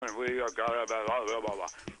and we are blah, blah, blah, blah.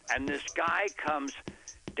 And this guy comes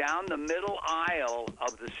down the middle aisle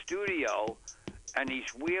of the studio, and he's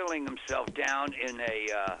wheeling himself down in a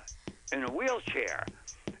wheelchair.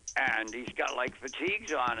 And he's got like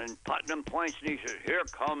fatigues on, and Putnam points and he says, "Here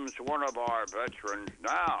comes one of our veterans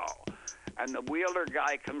now." And the wheeler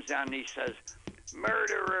guy comes down and he says,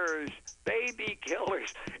 "Murderers, baby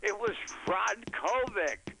killers." It was Rod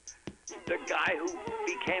Kovic, the guy who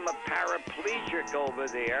became a paraplegic over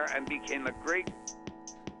there and became a great...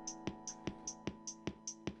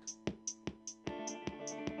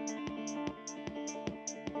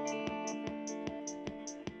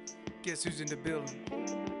 Guess who's in the building?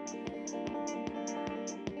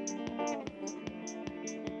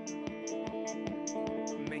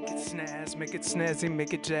 Make it snazz, make it snazzy,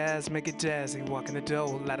 make it jazz, make it jazzy. Walking the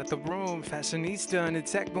door, light up the room, fashionista and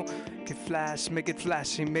techno. Make it flash, make it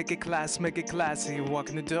flashy, make it class, make it classy.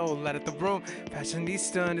 Walking the door, light up the room,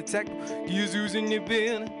 fashionista and techno. Guess who's in your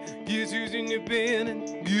bin? Guess who's in your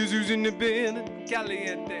bin? Guess who's in the bin?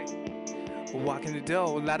 Caliente. Walking the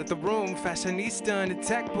door, light up the room, fashionista and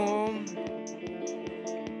tech boom.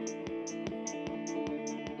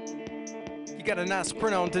 You got a nice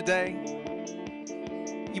print on today.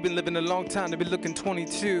 You've been living a long time to be looking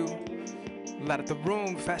 22. Light up the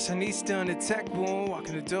room, fashionista and tech boom.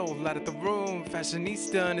 Walking the door, light up the room,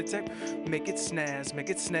 fashionista and tech. Make it snazz, make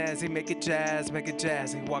it snazzy, make it jazz, make it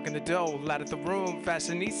jazzy. Walking the door, light up the room,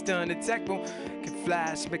 fashionista and tech boom. Make it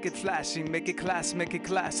flash, make it flashy, make it class, make it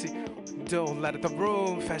classy. Door, light up the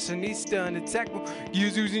room, fashionista and tech boom.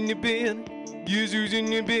 Guess who's in your bin? Guess who's in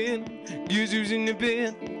your bin? Guess who's in your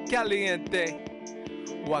bin? Caliente.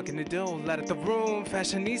 Walking the door, light up the room,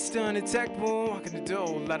 fashionista and tech boom. Walking the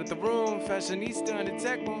door, light up the room, fashionista and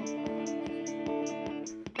tech boom.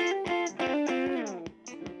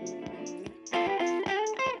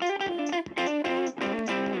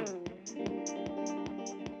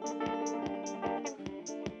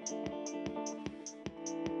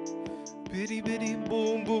 Bitty bitty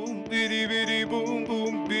boom boom, bitty bitty boom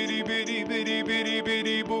boom, bitty bitty bitty bitty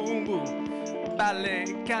bitty boom boom. Ballet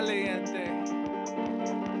caliente.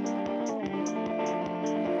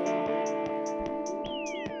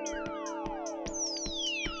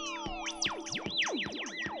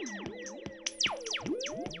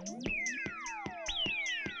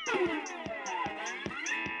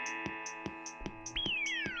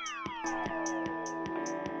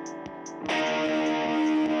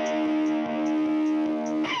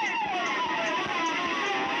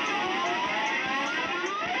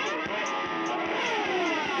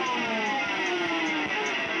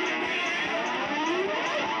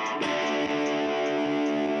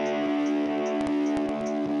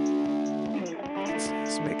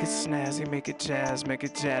 Make it jazz, make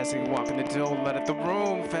it jazzy. Walking the door, light up the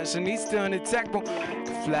room, fashionista and tech boom.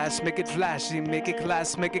 Flash, make it flashy, make it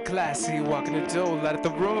class, make it classy. Walking the door, light up the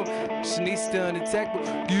room, fashionista and tech boom.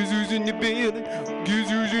 Guess who's in your building? Guess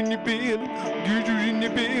who's in your building? Guess who's in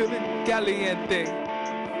your building? Caliente.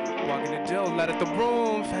 Walking the door, light up the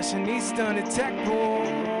room, fashionista and tech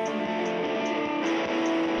boom.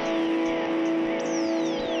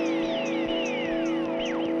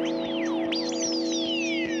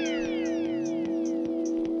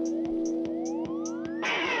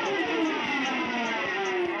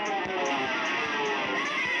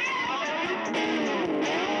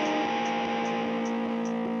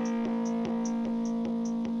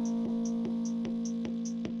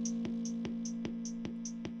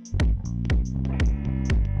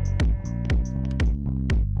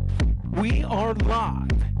 We are live,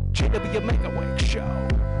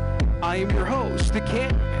 TheJWMegawegShow. I am your host, the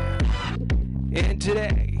Cameraman, and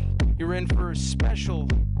today you're in for a special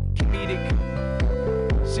comedic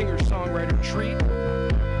singer-songwriter treat.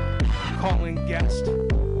 Calling guest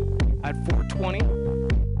at 4:20.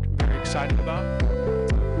 I'm very excited about.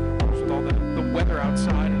 With all the weather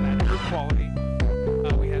outside and that air quality,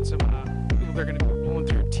 we had some people that are going to be blowing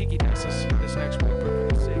through tiki desks this next week, but for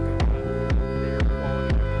the sake of the air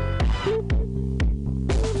quality.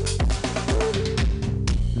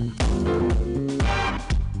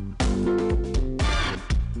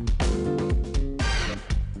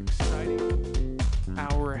 Exciting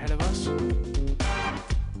hour ahead of us.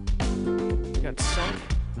 We got Sunk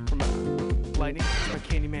from Lightning, my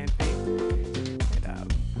Candyman theme.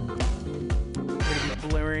 And we're going to be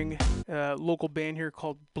blaring a local band here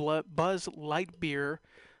called Buzz Lightbeer.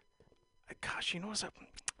 Gosh, you know what's up?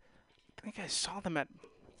 I think I saw them at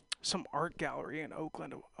some art gallery in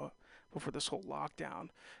Oakland before this whole lockdown.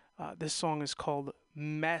 This song is called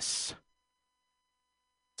Mess.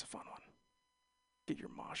 It's a fun one. Get your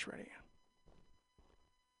mosh ready.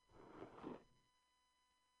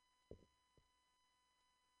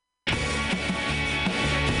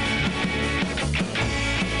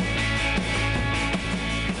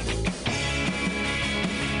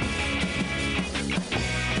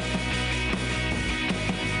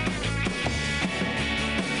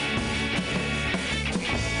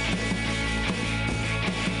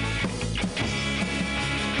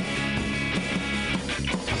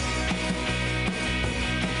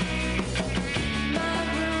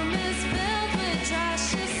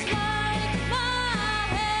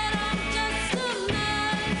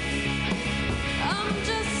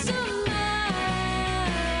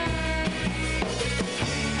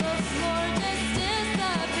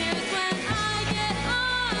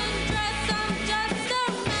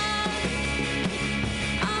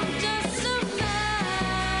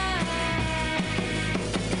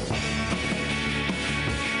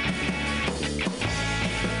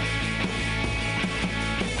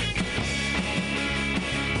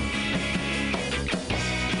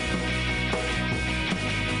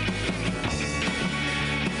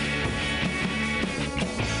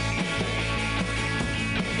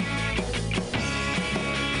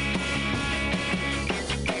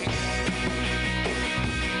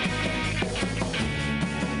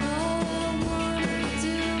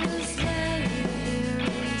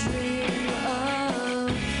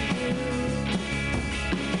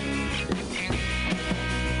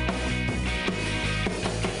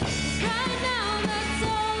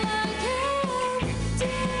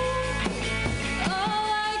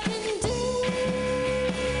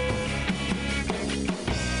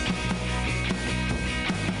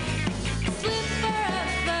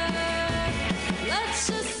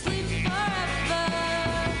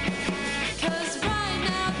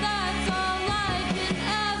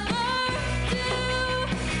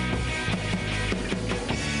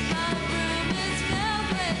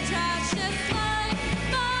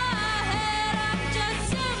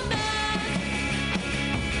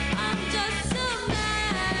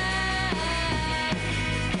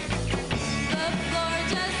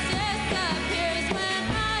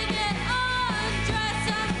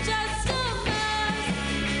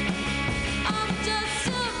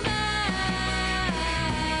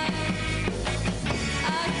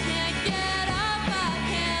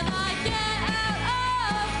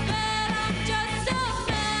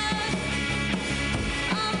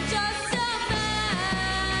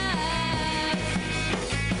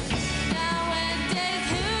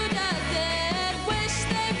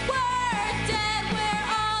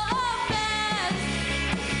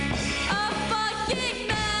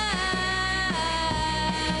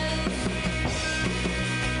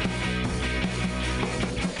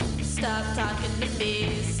 talking to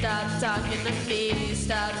me, stop talking to me,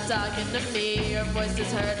 stop talking to me. Your voice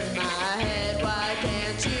is hurting my head. Why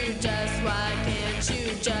can't you just, why can't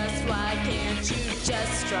you just, why can't you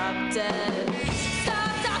just drop dead?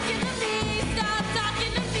 Stop talking to me, stop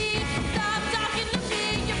talking to me, stop talking to me.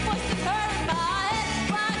 Your voice is hurting my head.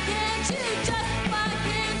 Why can't you just, why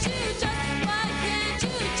can't you just, why can't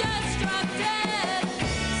you just drop dead?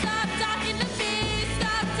 Stop talking to me,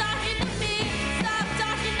 stop talking to me, stop talking to me.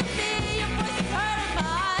 Your voice is hurting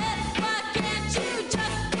my head. Why can't you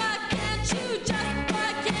just, why can't you just, why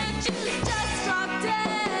can't you just drop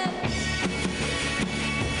dead?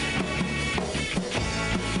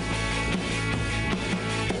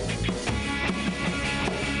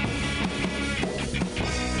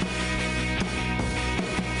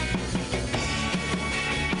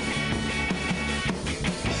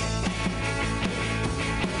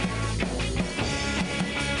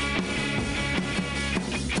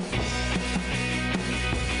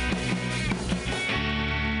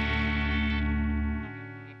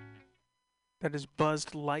 That is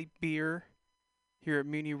Buzzed Light Beer here at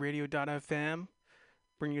MutinyRadio.fm,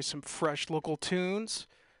 bringing you some fresh local tunes.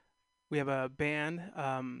 We have a band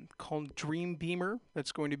called Dream Beamer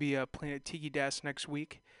that's going to be playing at Tiki Desk next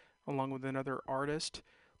week, along with another artist.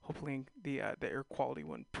 Hopefully the air quality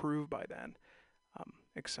will improve by then.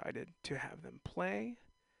 Excited to have them play.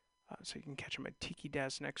 So you can catch them at Tiki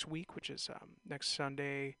Desk next week, which is next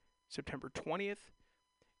Sunday, September 20th.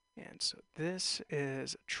 And so this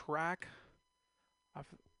is a track off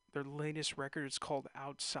their latest record. It's called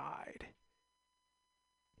Outside.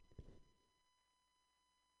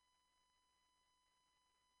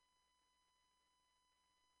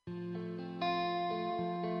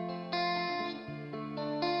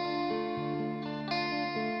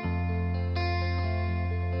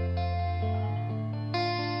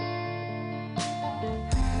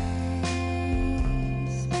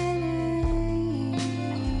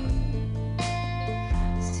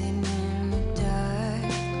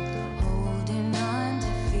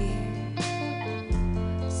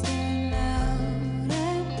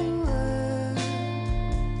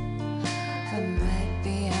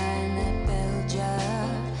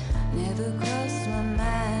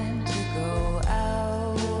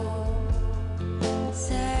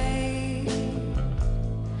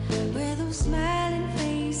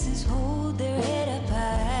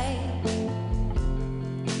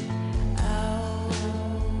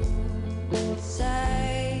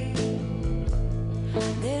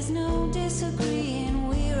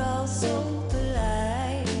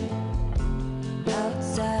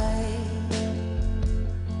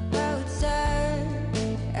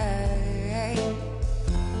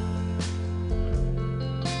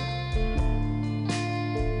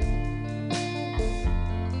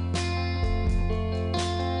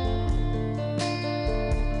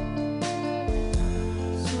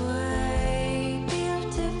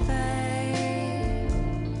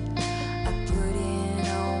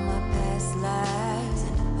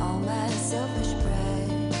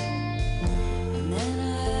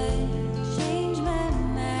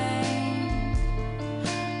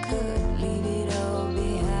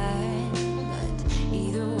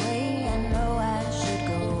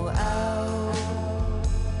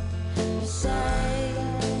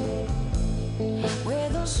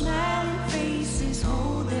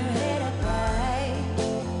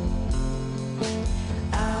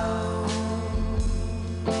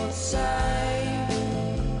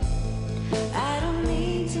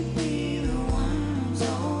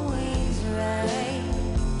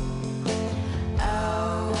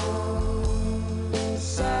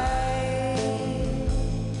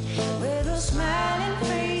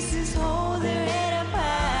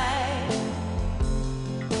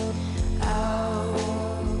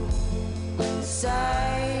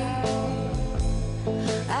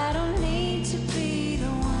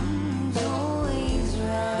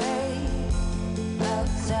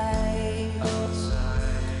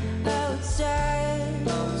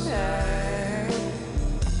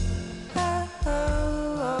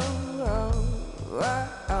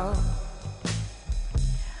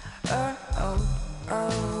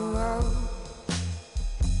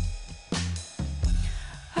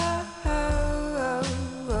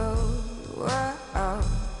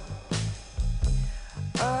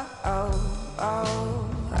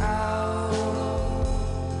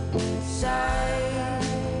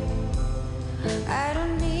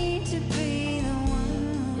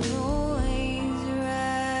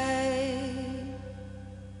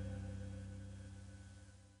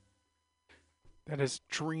 That is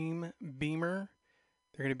Dream Beamer.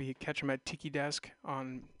 They're going to be catching them at Tiki Desk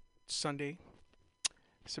on Sunday,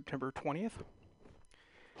 September 20th.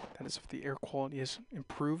 That is if the air quality is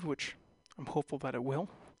improved, which I'm hopeful that it will.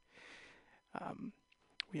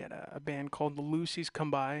 We had a band called the Lucy's come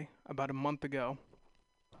by about a month ago,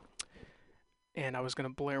 and I was going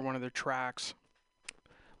to blare one of their tracks.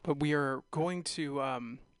 But we are going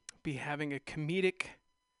to be having a comedic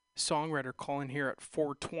songwriter call in here at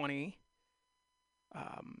 4:20.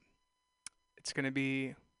 It's going to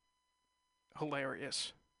be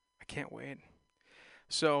hilarious. I can't wait.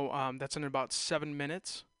 So that's in about 7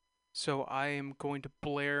 minutes. So I am going to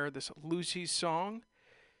blare this Lucy song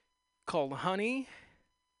called Honey.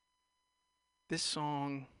 This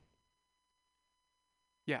song,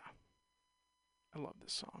 yeah, I love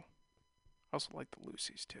this song. I also like the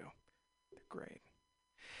Lucys too. They're great.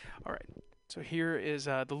 All right, so here is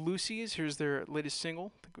the Lucys. Here's their latest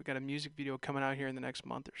single. I think we got a music video coming out here in the next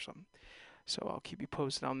month or something. So I'll keep you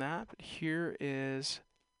posted on that. But here is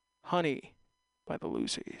Honey by the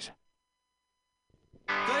Lucys.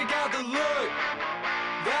 They got the look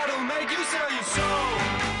that'll make you sell your soul.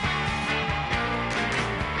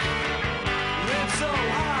 Live so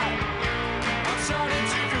high, I'm starting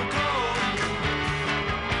to feel cold.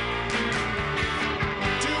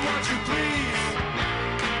 Do what you please,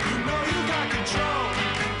 you know you got control.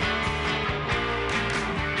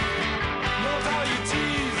 Love how you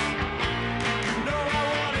tease, you know I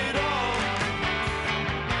want it all.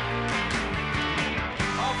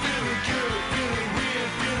 I'm feeling good, feeling weird,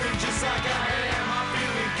 feeling just like I am. I'm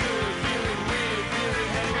feeling good, feeling weird, feeling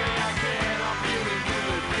any way I can. I'm feeling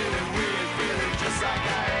good, feeling weird, feeling just like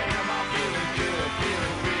I am. I'm feeling good,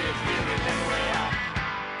 feeling weird, feeling any way I can.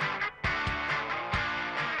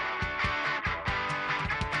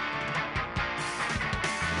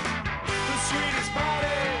 The sweetest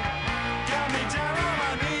body got me down on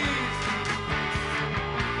my knees.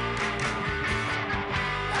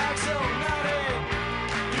 Act so naughty,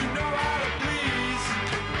 you know how to please.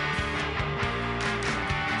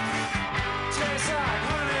 Tastes like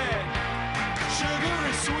honey,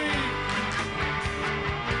 sugary sweet.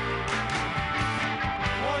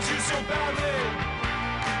 Want you so badly,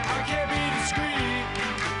 I can't be discreet.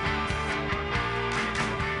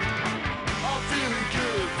 I'm feeling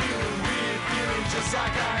good, feeling weird, feeling just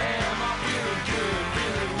like I am. I'm feeling good,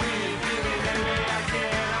 feeling weird, feeling any way I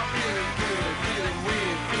can. I'm feeling good, feeling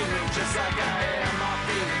weird, feeling just like I am. I'm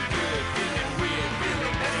feeling good, feeling weird,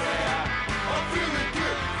 feeling any way I'm feeling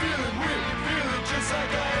good, feeling weird, feeling just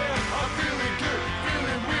like I am. I'm feeling good,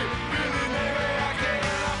 feeling weird, feeling any way I can.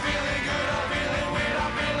 I'm feeling good, I'm feeling weird,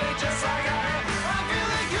 I'm feeling just like I am. I'm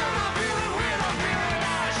feeling good, I'm feeling weird, I'm feeling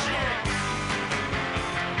out of shit.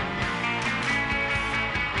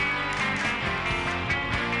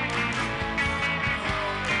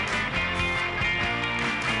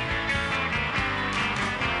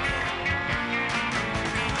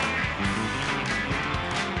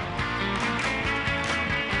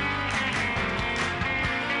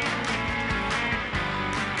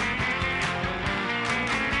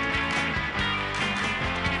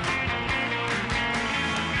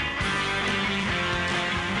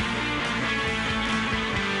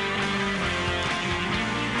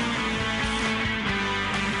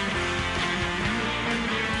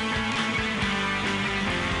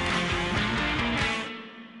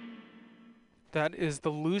 That is the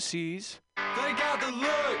Lucys. They got the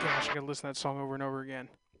look. Gosh, I gotta listen to that song over and over again.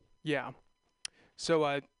 Yeah.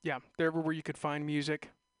 So, yeah, they're everywhere you could find music.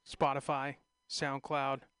 Spotify,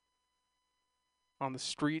 SoundCloud, on the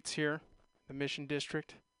streets here, the Mission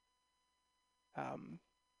District.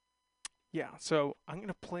 Yeah, so I'm going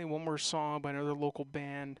to play one more song by another local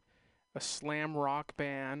band, a slam rock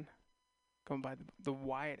band, going by the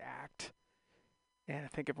Wyatt Act. And I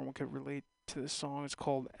think everyone could relate to this song. It's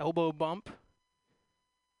called Elbow Bump.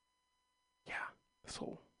 Yeah, this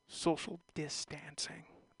whole social distancing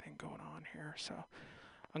thing going on here. So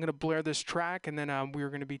I'm going to blare this track, and then we're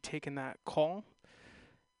going to be taking that call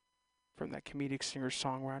from that comedic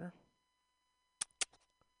singer-songwriter.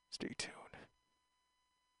 Stay tuned.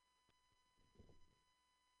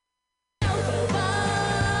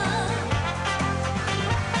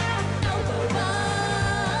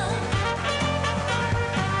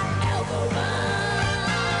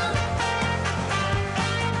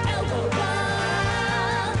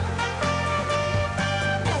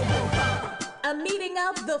 A meeting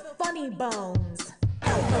of the funny bones.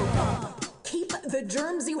 Keep the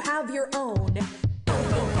germs, you have your own.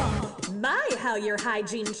 My, how your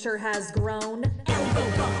hygiene sure has grown.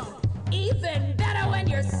 Even better when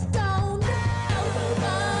you're stoned. Elbow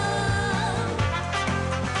bump.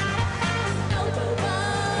 Elbow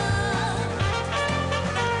bump.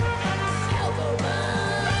 Elbow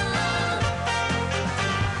bump.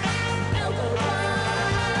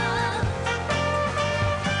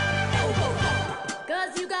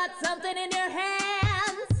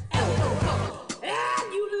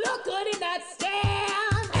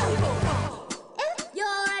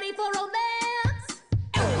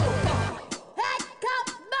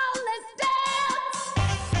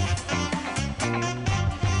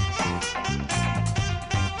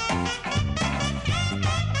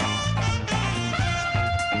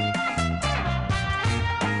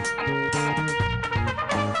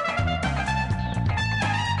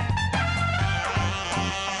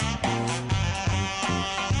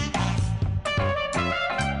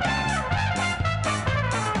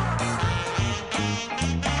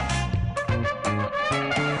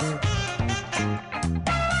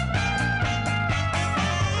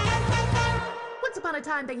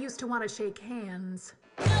 time they used to want to shake hands.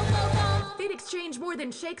 They'd exchange more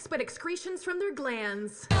than shakes but excretions from their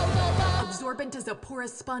glands. Absorbent as a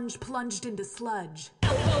porous sponge plunged into sludge.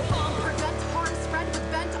 Prevent harm spread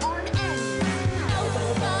with bent arm ends.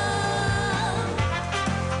 Elbow bump.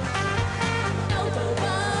 Elbow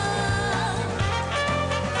bump.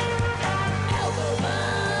 Elbow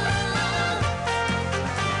bump.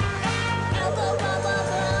 Elbow bump. Elbow bump.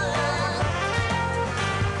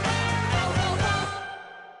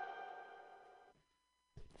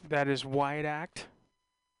 That is Wide Act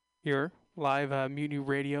here, live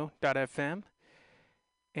MutinyRadio.fm.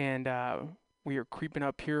 And we are creeping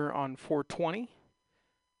up here on 420.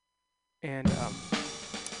 And I got a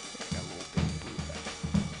little bit of blue back.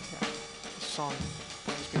 Yeah, this song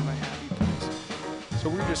brings me my happy place. So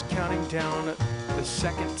we're just counting down the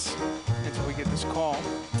seconds until we get this call,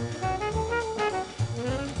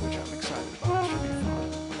 which I'm excited about. Should be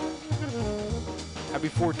fun. Happy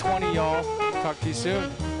 420, y'all. Talk to you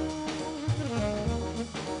soon.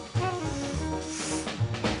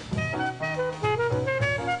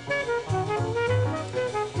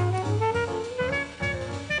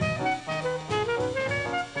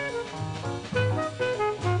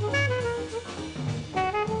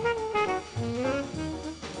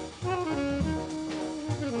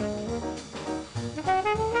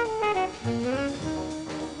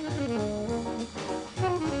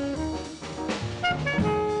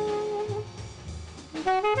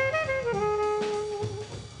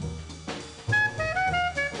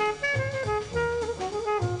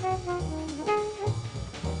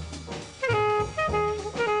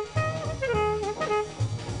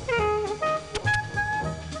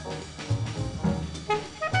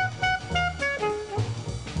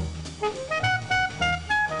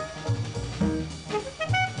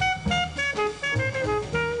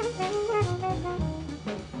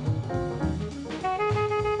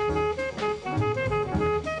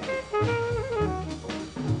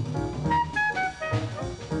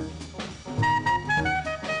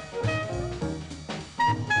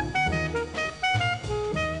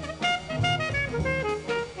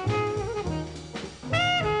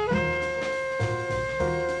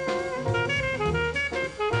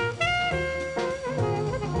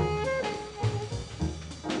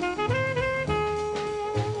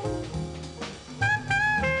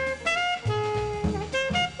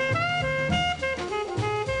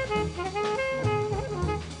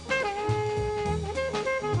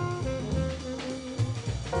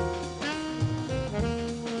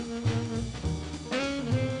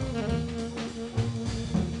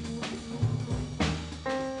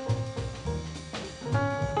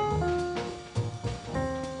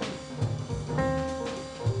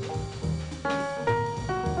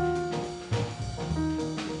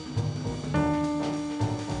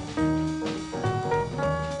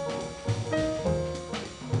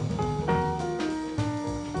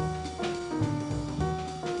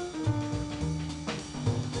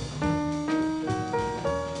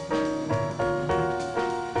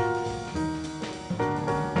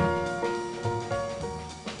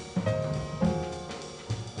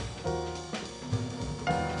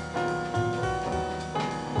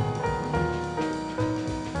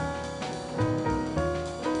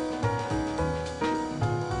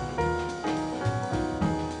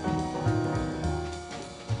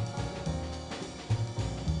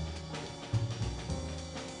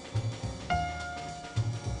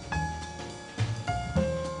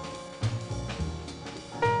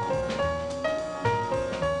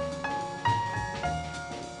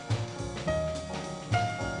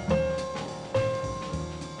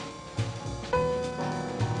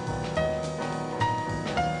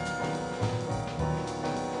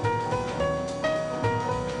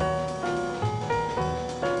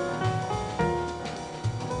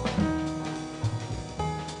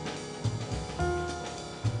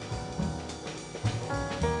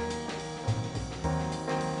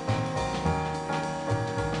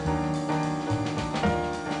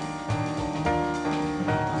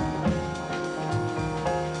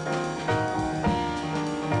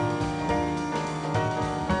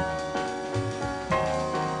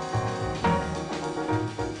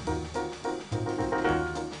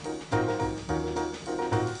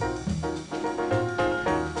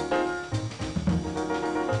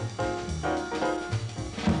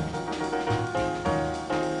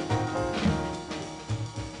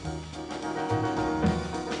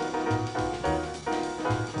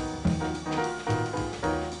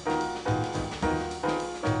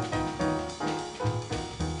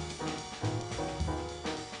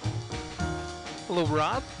 Hello,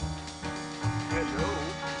 Rob. Hello.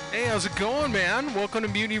 Hey, how's it going, man? Welcome to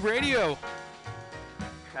Mutiny Radio.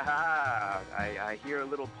 I hear a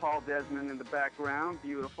little Paul Desmond in the background.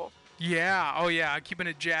 Beautiful. Yeah, oh yeah, keeping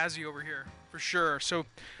it jazzy over here, for sure. So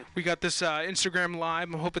we got this Instagram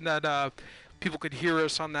Live. I'm hoping that people could hear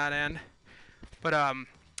us on that end. But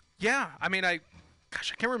yeah, I mean, I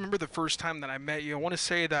can't remember the first time that I met you. I want to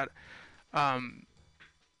say that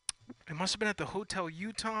it must have been at the Hotel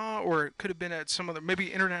Utah, or it could have been at some other,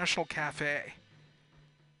 maybe International Cafe.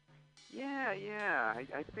 Yeah.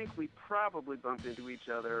 I think we probably bumped into each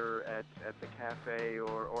other at the cafe,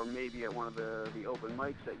 or maybe at one of the open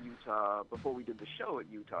mics at Utah before we did the show at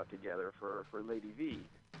Utah together for Lady V.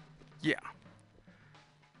 Yeah.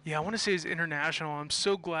 Yeah, I want to say it's International. I'm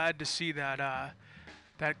so glad to see that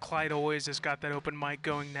that Clyde Always has got that open mic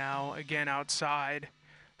going now, again, outside.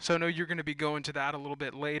 So I know you're going to be going to that a little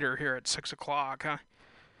bit later here at 6 o'clock, huh?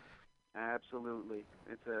 Absolutely.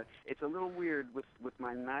 It's a little weird with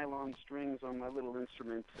my nylon strings on my little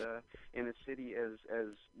instrument in a city as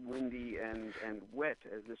windy and wet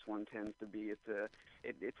as this one tends to be. It's a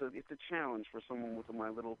challenge for someone with my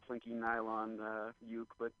little plinky nylon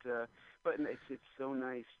uke, but it's so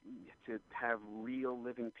nice to have real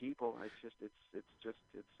living people. It's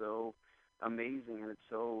so amazing, and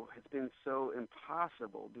it's been so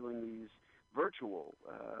impossible doing these virtual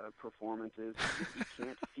performances. You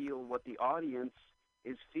can't feel what the audience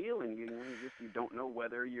is feeling. You don't know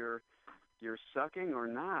whether you're sucking or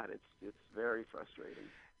not. It's very frustrating.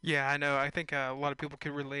 Yeah, I know. I think a lot of people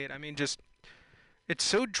can relate. I mean, just it's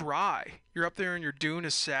so dry. You're up there and you're doing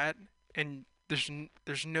a set, and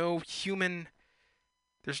there's no human,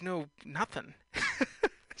 there's no nothing.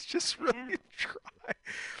 It's just really dry.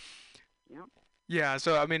 Yep. Yeah.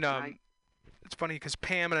 So I mean, it's funny because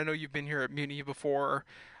Pam, and I know you've been here at Mutiny before.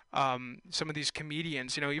 Some of these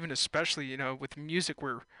comedians, even especially, with music,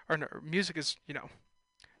 music is,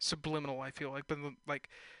 subliminal. I feel like, but like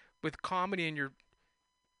with comedy, and you're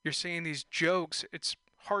saying these jokes, it's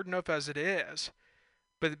hard enough as it is,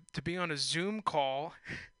 but to be on a Zoom call,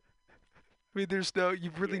 I mean,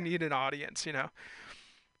 you really need an audience,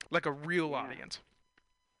 like a real audience.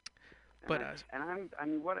 But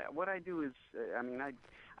what I do is,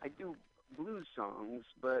 I do blues songs,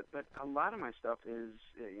 but a lot of my stuff is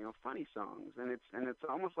funny songs, and it's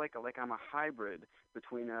almost like I'm a hybrid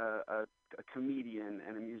between a comedian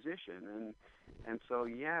and a musician, and so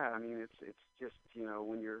yeah, I mean it's just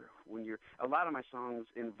when you're a lot of my songs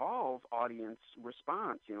involve audience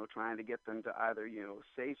response, trying to get them to either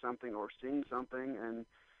say something or sing something, and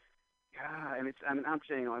yeah, and I'm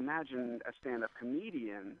saying, imagine a stand-up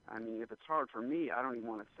comedian. I mean, if it's hard for me, I don't even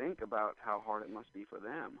want to think about how hard it must be for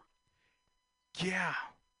them. Yeah.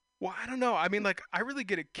 Well, I don't know. I mean, like, I really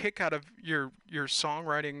get a kick out of your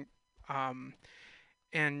songwriting,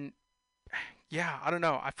 and yeah, I don't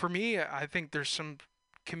know. For me, I think there's some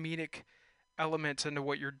comedic elements into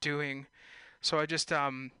what you're doing. So I just,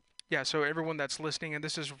 yeah. So everyone that's listening, and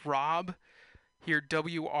this is Rob here,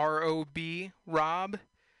 WROB, Rob,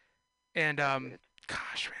 and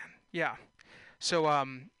gosh, man, yeah. So I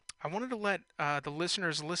wanted to let the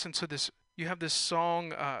listeners listen to this. You have this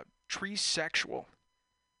song, Tree Sexual.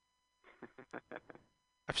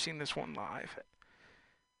 I've seen this one live.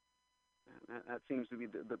 That seems to be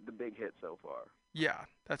the big hit so far. Yeah,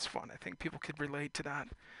 that's fun. I think people could relate to that.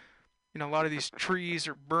 A lot of these trees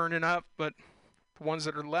are burning up, but the ones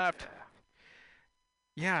that are left.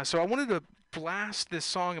 Yeah, so I wanted to blast this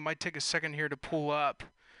song. It might take a second here to pull up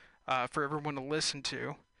for everyone to listen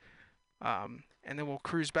to. And then we'll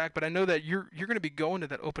cruise back. But I know that you're going to be going to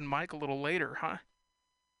that open mic a little later, huh?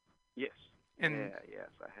 Yes. And yes.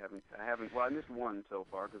 I haven't. Well, I missed one so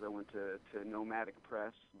far because I went to Nomadic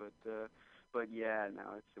Press, but yeah, no,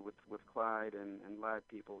 it's with Clyde and live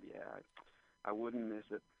people. Yeah, I wouldn't miss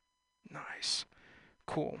it. Nice,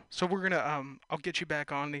 cool. So we're gonna I'll get you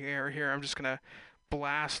back on the air here. I'm just gonna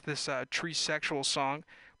blast this Tree Sexual song.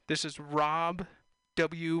 This is Rob,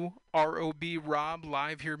 WROB, Rob,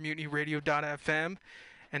 live here, MutinyRadio.fm,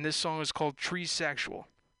 and this song is called Tree Sexual.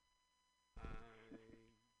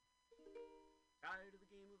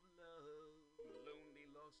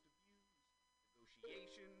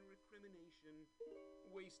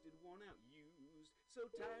 Wasted, worn out, used. So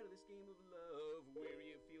tired of this game of love,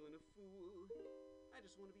 weary of feeling a fool. I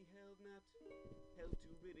just want to be held, not held to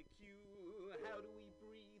ridicule. How do we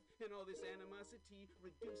breathe in all this animosity,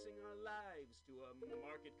 reducing our lives to a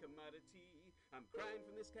market commodity? I'm crying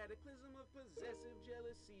from this cataclysm of possessive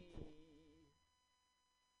jealousy.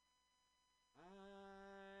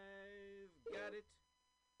 I've got it.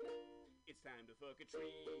 It's time to fuck a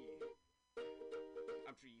tree.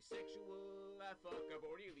 I'm tree-sexual, I fuck up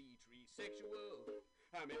orderly, tree-sexual.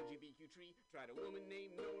 I'm LGBTQ tree, tried a woman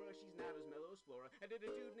named Nora, she's not as mellow as Flora. I did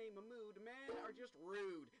a dude named Mahmood, men are just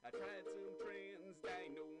rude. I tried some trans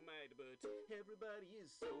dynamite, but everybody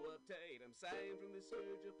is so uptight. I'm sighing from the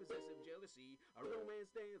scourge of possessive jealousy. A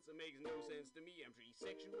romance dance that makes no sense to me. I'm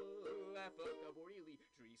tree-sexual, I fuck up orderly,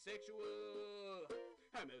 tree-sexual.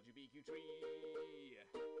 I'm LGBTQ tree.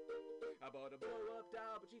 I bought a blow-up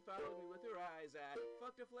doll, but she followed me with her eyes. I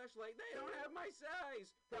fucked a fleshlight, they don't have my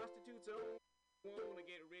size. Prostitutes wanna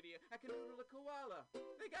get rid of you. I can noodle a koala,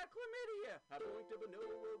 they got chlamydia. I boinked a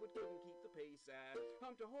bonobo, but couldn't keep the pace. I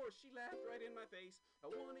humped a horse, she laughed right in my face. I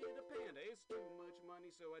wanted a panda, it's too much money,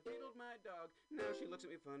 so I diddled my dog. Now she looks at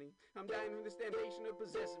me funny. I'm dying from the stagnation of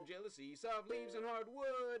possessive jealousy. Soft leaves and hard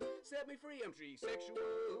wood set me free. I'm tree-sexual,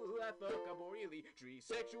 I fuck arboreally,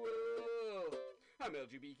 tree-sexual. I'm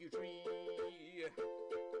LGBTQ tree.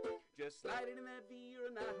 Just sliding in that V or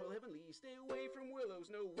a knothole heavenly. Stay away from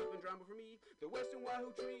willows, no weeping drama for me. The western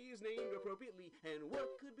wahoo tree is named appropriately. And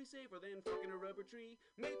what could be safer than fucking a rubber tree?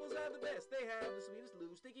 Maples are the best, they have the sweetest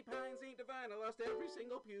loo. Sticky pines ain't divine, I lost every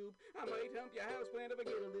single pube. I might hump your houseplant if I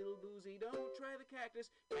get a little boozy. Don't try the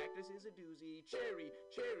cactus, cactus is a doozy. Cherry,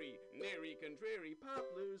 nary contrary.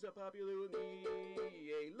 Poplars are popular with me.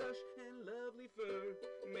 A lush and lovely fir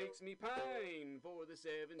makes me pine for the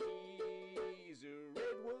 70s.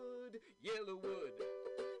 Redwood, yellowwood,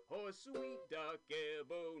 or sweet dark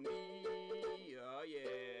ebony. Oh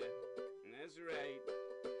yeah, that's right.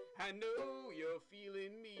 I know you're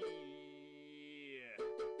feeling me.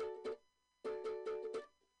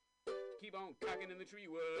 Keep on cocking in the tree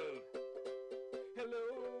world.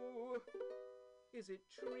 Hello, is it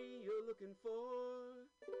tree you're looking for?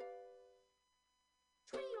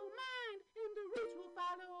 Tree your mind and the roots will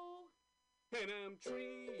follow. And I'm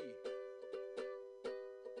tree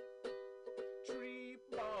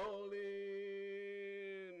ballin'.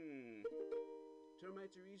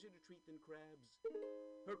 Termites are easier to treat than crabs.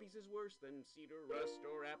 Herpes is worse than cedar rust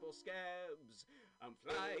or apple scabs. I'm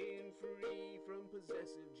flying free from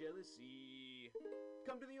possessive jealousy.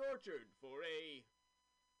 Come to the orchard for a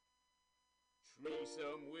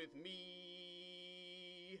threesome with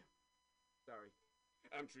me. Sorry.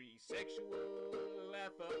 I'm tree-sexual, I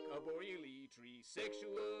fuck arboreally,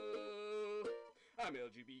 tree-sexual. I'm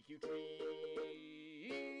LGBTQ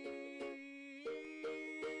tree.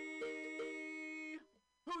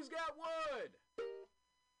 Who's got wood?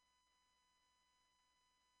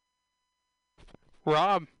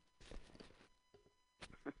 Rob,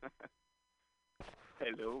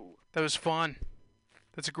 Hello. that was fun.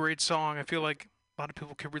 That's a great song. I feel like a lot of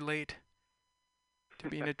people could relate to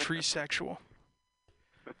being a tree sexual.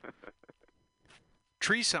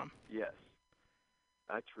 Treesome. Yes.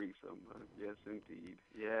 A threesome. Yes, indeed.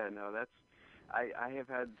 Yeah, no, that's... I have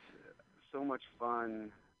had so much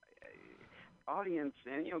fun. Audience,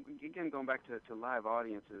 and, you know, again, going back to live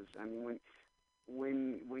audiences, I mean,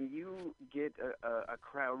 when you get a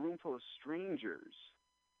crowd, a room full of strangers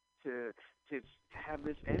to have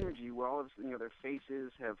this energy where all of a sudden, you know, their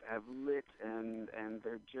faces have lit and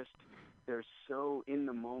they're so in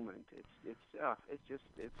the moment. It's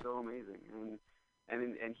so amazing.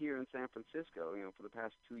 And here in San Francisco, you know, for the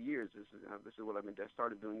past 2 years, this is what I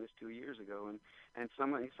started doing this 2 years ago, and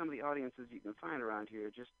some of the audiences you can find around here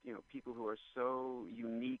are just, you know, people who are so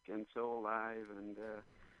unique and so alive,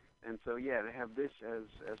 and so yeah, to have this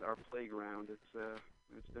as our playground,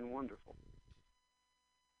 it's been wonderful.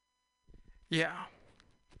 Yeah,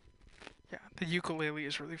 the ukulele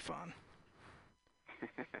is really fun.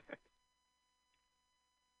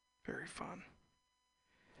 Very fun.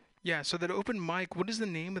 Yeah, so that open mic, what is the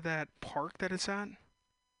name of that park that it's at?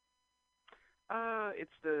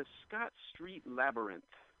 It's the Scott Street Labyrinth.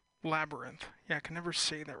 Labyrinth. Yeah, I can never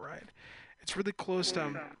say that right. It's really close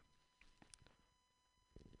to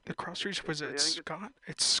the cross streets. Was it Scott?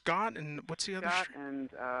 It's Scott, and what's the other Scott street? and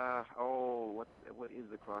what is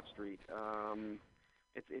the cross street?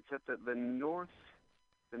 It's at the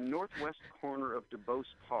northwest corner of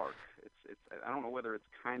DuBose Park. It's I don't know whether it's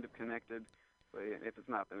kind of connected, but if it's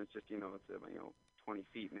not, then it's just, you know, it's 20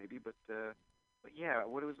 feet maybe. But yeah,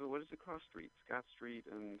 what is the cross street? Scott Street,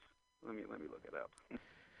 and let me look it up.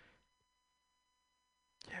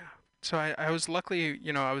 Yeah. So I was luckily,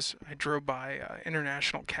 you know, I drove by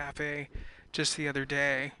International Cafe just the other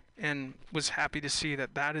day and was happy to see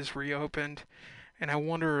that is reopened. And I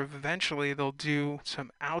wonder if eventually they'll do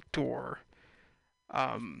some outdoor,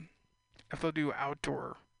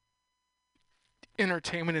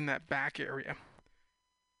 entertainment in that back area.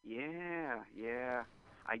 Yeah.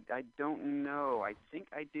 I don't know. I think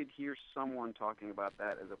I did hear someone talking about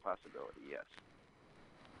that as a possibility, yes.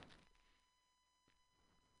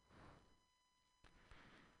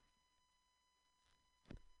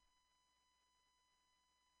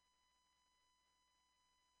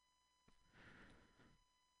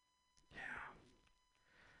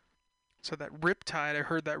 So that Riptide, I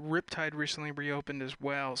heard that Riptide recently reopened as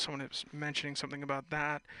well. Someone was mentioning something about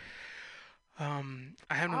that. I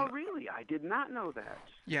haven't. Oh, really? I did not know that.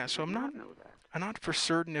 Yeah, so I'm not. know that. I'm not for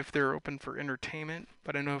certain if they're open for entertainment,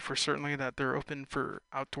 but I know for certainly that they're open for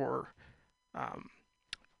outdoor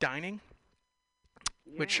dining.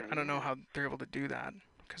 Which I don't know how they're able to do that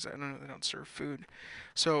because I don't know they don't serve food.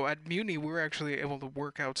 So at Mutiny, we were actually able to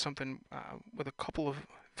work out something with a couple of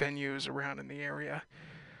venues around in the area.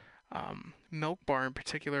 Milk Bar in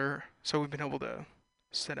particular. So we've been able to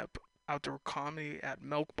set up outdoor comedy at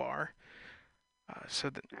Milk Bar. So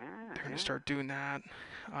that they're going to start doing that.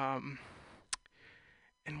 And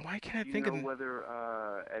why can't I think of whether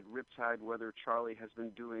at Riptide whether Charlie has been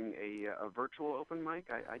doing a virtual open mic?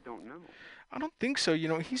 I don't know. I don't think so. You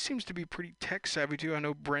know, he seems to be pretty tech savvy too. I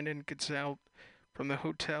know Brendan Gitzel from the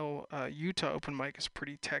Hotel Utah open mic is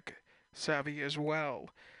pretty tech savvy as well.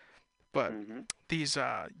 But these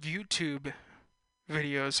YouTube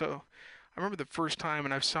videos, so I remember the first time,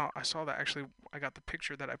 and I saw that actually. I got the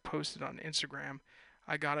picture that I posted on Instagram.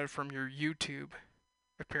 I got it from your YouTube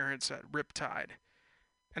appearance at Riptide,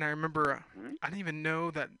 and I remember I didn't even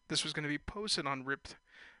know that this was going to be posted on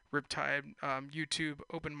Riptide YouTube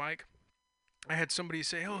open mic. I had somebody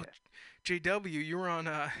say, "Oh, JW, you're on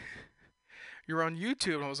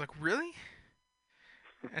YouTube," and I was like, "Really?"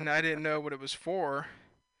 And I didn't know what it was for.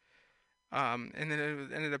 And then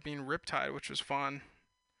it ended up being Riptide, which was fun.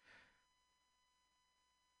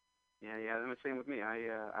 Yeah, the same with me.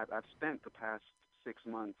 I've spent the past 6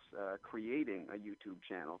 months creating a YouTube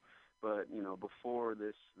channel, but before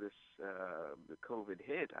the COVID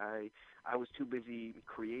hit, I was too busy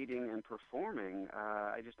creating and performing.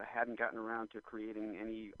 I hadn't gotten around to creating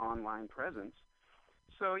any online presence.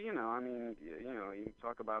 So you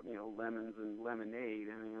talk about lemons and lemonade.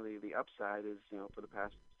 I mean, the upside is for the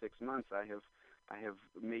past 6 months I have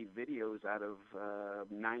made videos out of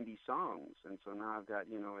 90 songs, and so now I've got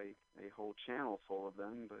a whole channel full of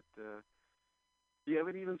them. But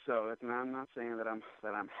but even so, I'm not saying that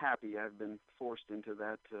I'm happy. I've been forced into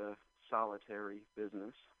that solitary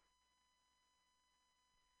business.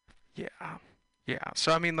 Yeah.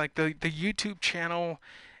 So I mean, like the YouTube channel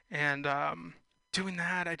and doing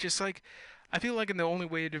that, I feel like the only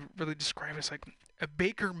way to really describe it is like a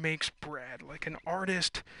baker makes bread, like an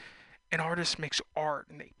artist makes art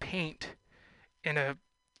and they paint, and a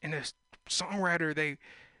songwriter they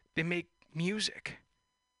make music,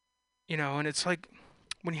 and it's like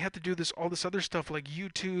when you have to do all this other stuff like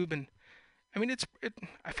YouTube, and I mean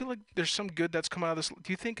I feel like there's some good that's come out of this.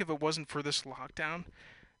 Do you think if it wasn't for this lockdown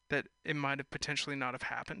that it might have potentially not have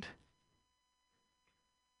happened?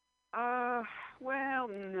 Well,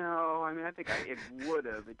 no. I mean, I think it would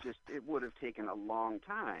have. It would have taken a long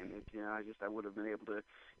time. I would have been able to,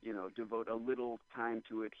 devote a little time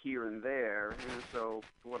to it here and there. And so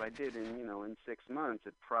what I did in 6 months,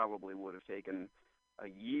 it probably would have taken a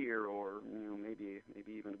year or maybe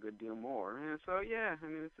even a good deal more. And so yeah, I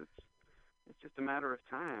mean, it's just a matter of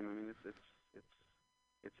time. I mean,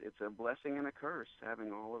 it's a blessing and a curse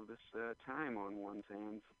having all of this time on one's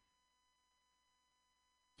hands.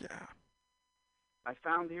 Yeah. I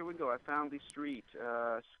found the street,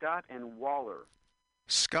 Scott and Waller.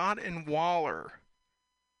 Scott and Waller.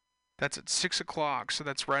 That's at 6 o'clock, so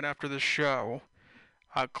that's right after the show.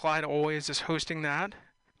 Clyde always is hosting that.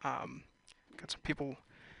 Got some people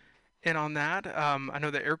in on that. I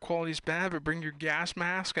know the air quality is bad, but bring your gas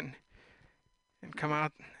mask and come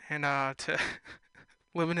out and to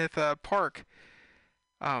Leavenworth Park.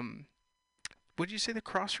 What did you say the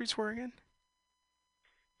cross streets were again?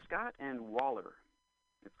 Scott and Waller.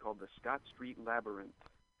 It's called the Scott Street Labyrinth.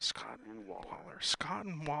 Scott and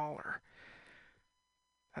Waller.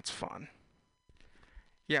 That's fun.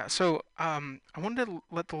 Yeah, so I wanted to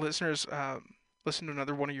let the listeners listen to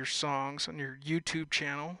another one of your songs on your YouTube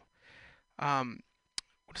channel. What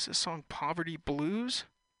is this song? Poverty Blues?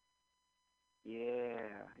 Yeah,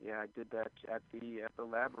 I did that at the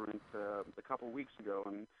Labyrinth a couple weeks ago,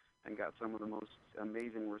 and got some of the most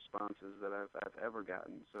amazing responses that I've ever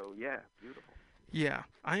gotten. So yeah, beautiful. Yeah,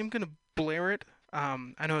 I am gonna blare it.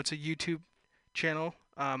 I know it's a YouTube channel.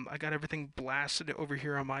 I got everything blasted over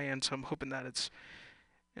here on my end, so I'm hoping that it's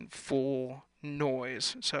in full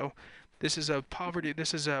noise. So this is a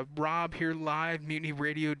Rob here live,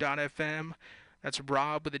 MutinyRadio.fm. That's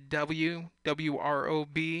Rob with a W,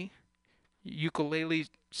 W-R-O-B, ukulele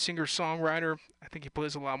singer-songwriter. I think he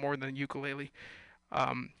plays a lot more than ukulele.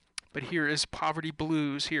 But here is Poverty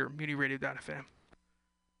Blues here, MutinyRadio.fm.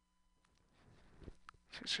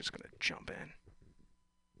 So it's just going to jump in.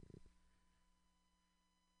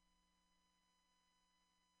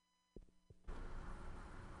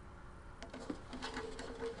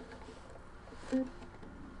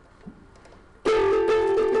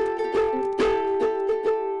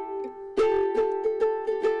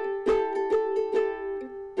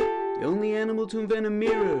 The only animal to invent a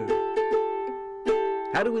mirror.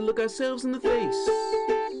 How do we look ourselves in the face?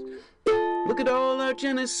 Look at all our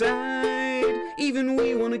genocide. Even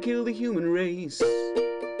we want to kill the human race.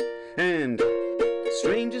 And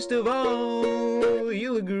strangest of all,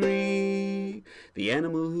 you'll agree, the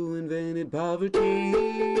animal who invented poverty.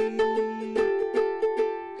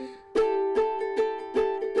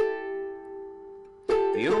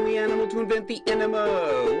 The only animal to invent the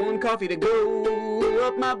enema. One coffee to go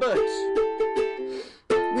up my butt.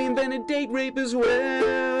 We invented date rape as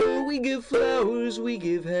well. We give flowers, we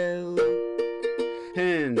give hell.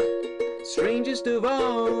 And strangest of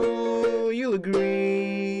all, you'll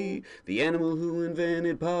agree, the animal who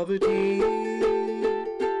invented poverty.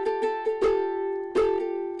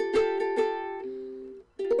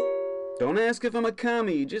 Don't ask if I'm a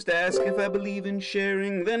commie, just ask if I believe in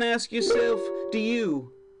sharing. Then ask yourself, do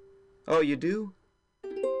you? Oh, you do?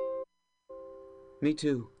 Me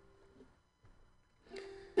too.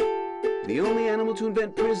 The only animal to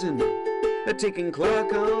invent prison, a ticking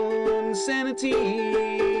clock on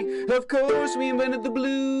sanity. Of course we invented the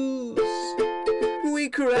blues, we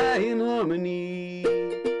cry in harmony.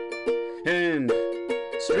 And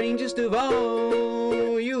strangest of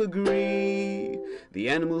all, you'll agree, the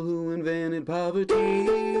animal who invented poverty.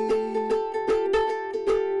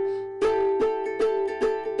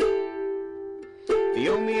 The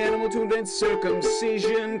only animal to invent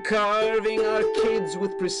circumcision, carving our kids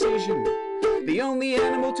with precision. The only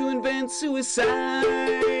animal to invent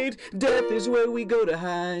suicide, death is where we go to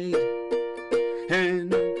hide.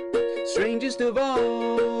 And strangest of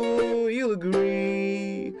all, you'll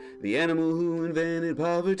agree, the animal who invented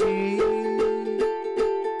poverty.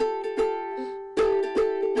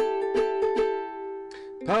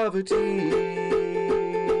 Poverty.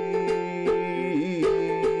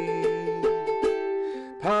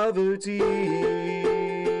 Poverty.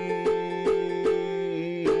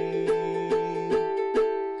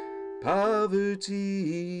 Poverty.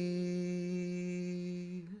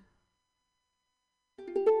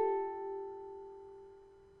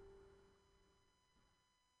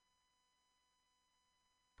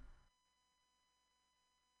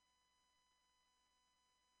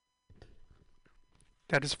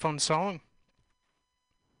 That is a fun song.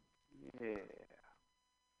 Yeah.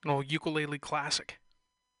 An old ukulele classic.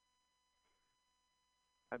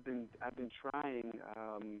 I've been trying.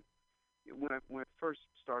 When I first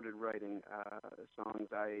started writing songs,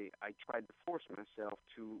 I tried to force myself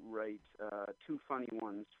to write 2 funny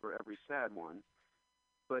ones for every sad one.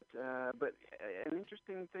 But an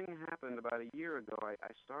interesting thing happened about a year ago. I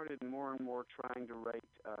started more and more trying to write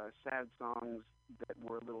sad songs that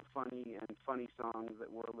were a little funny and funny songs that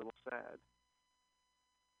were a little sad.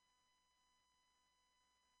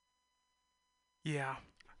 Yeah.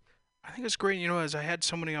 I think it's great, you know, as I had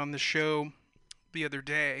somebody on the show the other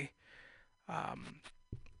day, and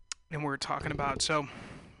we were talking about, so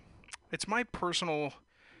it's my personal,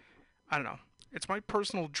 I don't know, it's my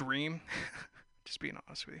personal dream, just being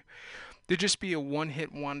honest with you, to just be a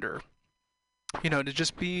one-hit wonder, you know, to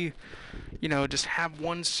just be, you know, just have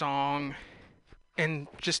one song and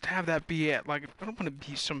just have that be it. Like, I don't want to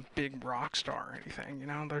be some big rock star or anything, you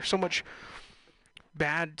know, there's so much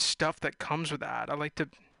bad stuff that comes with that. I like to,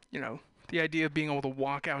 you know, the idea of being able to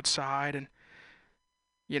walk outside and,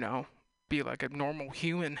 you know, be like a normal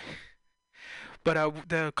human. But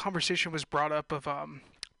the conversation was brought up of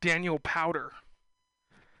Daniel Powder.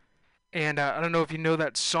 And I don't know if you know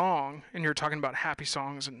that song, and you're talking about happy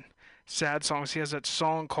songs and sad songs. He has that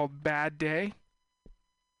song called Bad Day.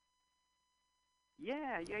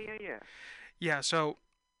 Yeah. Yeah, so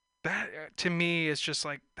that to me is just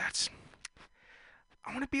like, that's,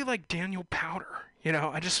 I want to be like Daniel Powder, you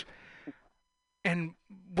know, and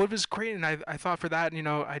what was great, and I thought for that, you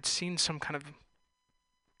know, I'd seen some kind of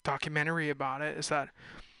documentary about it, is that,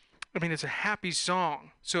 I mean, it's a happy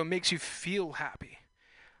song, so it makes you feel happy.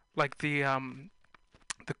 Like the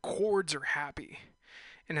chords are happy,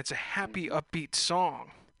 and it's a happy, upbeat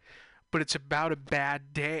song, but it's about a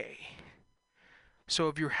bad day. So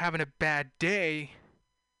if you're having a bad day,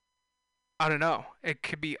 I don't know. It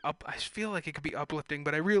could be up. I feel like it could be uplifting,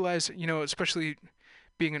 but I realize, especially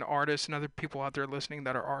being an artist and other people out there listening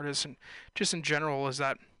that are artists, and just in general, is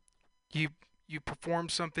that you you perform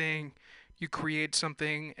something, you create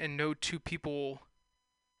something, and no two people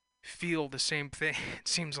feel the same thing. It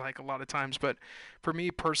seems like a lot of times, but for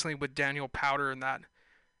me personally, with Daniel Powder and that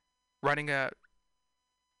writing a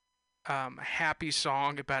happy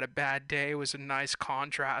song about a bad day was a nice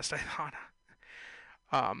contrast. I thought.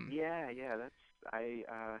 Yeah, that's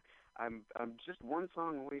I'm just one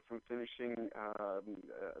song away from finishing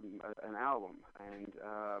an album, and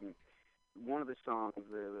one of the songs,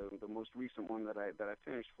 the most recent one that I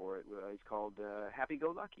finished for it, is called "Happy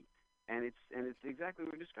Go Lucky," and it's exactly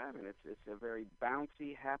what you're describing. It's a very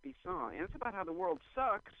bouncy, happy song, and it's about how the world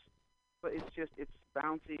sucks, but it's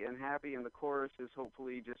bouncy and happy, and the chorus is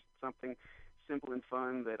hopefully just something simple and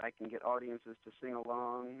fun that I can get audiences to sing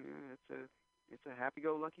along. It's a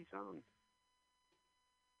happy-go-lucky song.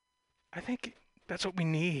 I think that's what we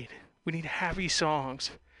need. We need happy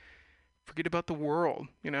songs. Forget about the world,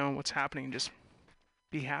 what's happening. Just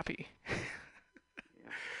be happy.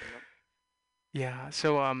 Yeah. Yeah.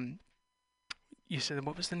 So you said,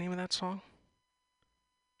 what was the name of that song?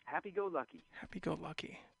 Happy-go-lucky.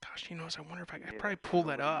 Happy-go-lucky. Gosh, I wonder if I could probably pull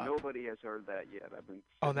that up. Nobody has heard that yet. I've been.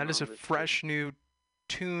 Oh, that is a fresh new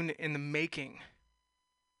tune in the making.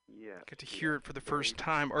 Yeah. Get to hear it for the first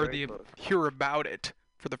time, or hear about it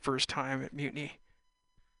for the first time at Mutiny.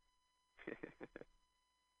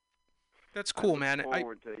 That's cool, man. I look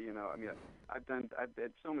forward to, I've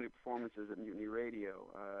had so many performances at Mutiny Radio,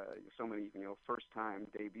 so many, first-time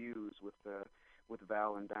debuts with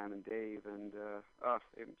Val and Diamond Dave, and I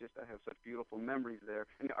have such beautiful memories there.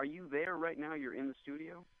 And are you there right now? You're in the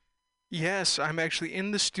studio? Yes, I'm actually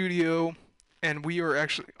in the studio. And we are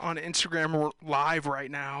actually on Instagram live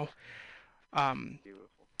right now.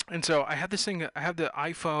 Beautiful. And so I have this thing, I have the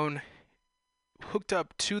iPhone hooked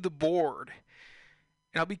up to the board.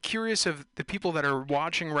 And I'll be curious if the people that are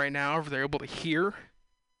watching right now, if they're able to hear.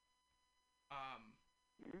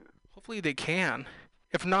 Hopefully they can.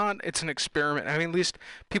 If not, it's an experiment. I mean, at least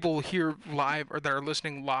people will hear live, or that are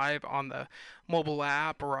listening live on the mobile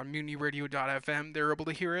app or on MutinyRadio.fm, they're able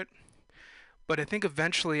to hear it. But I think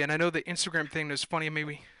eventually, and I know the Instagram thing is funny,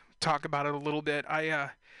 maybe talk about it a little bit.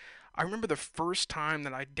 I remember the first time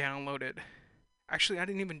that I downloaded, actually I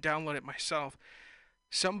didn't even download it myself.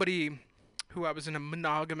 Somebody who I was in a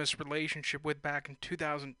monogamous relationship with back in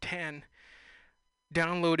 2010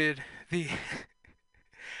 downloaded the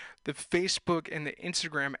the Facebook and the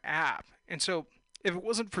Instagram app. And so if it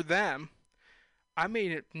wasn't for them, I may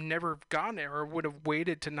have never gotten it, or would have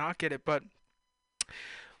waited to not get it. But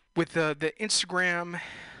with the Instagram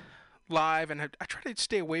live, and I try to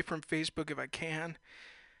stay away from Facebook if I can,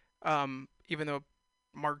 even though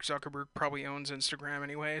Mark Zuckerberg probably owns Instagram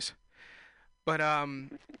anyways. But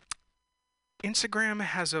Instagram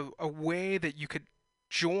has a way that you could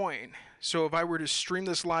join. So if I were to stream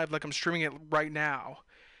this live like I'm streaming it right now,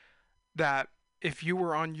 that if you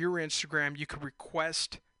were on your Instagram, you could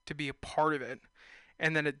request to be a part of it.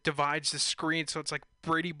 And then it divides the screen, so it's like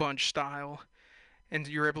Brady Bunch style. And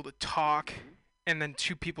you're able to talk, and then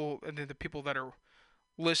two people, and then the people that are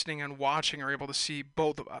listening and watching are able to see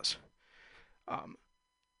both of us. Yeah.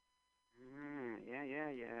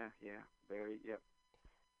 Very, yep.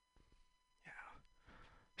 Yeah.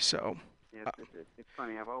 So. Yeah, it's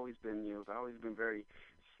funny. I've always been very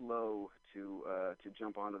slow to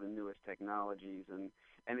jump onto the newest technologies, and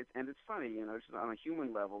it's funny, just on a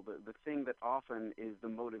human level, the thing that often is the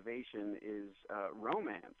motivation is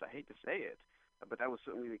romance. I hate to say it. But that was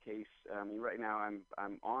certainly the case. I mean, right now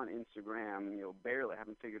I'm on Instagram. Barely. I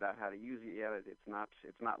haven't figured out how to use it yet. It's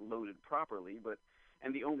not loaded properly.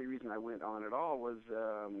 And the only reason I went on at all was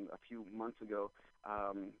a few months ago.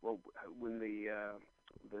 When the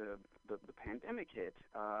pandemic hit,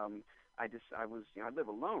 I live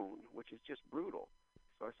alone, which is just brutal.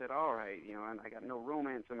 So I said, all right, and I got no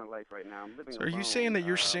romance in my life right now. I'm living alone. Are you saying that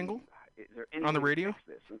you're single on the radio?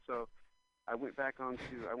 This? And so I went on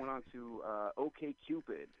to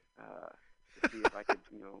OkCupid to see if I could,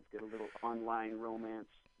 get a little online romance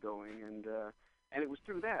going, and it was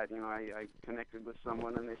through that, I connected with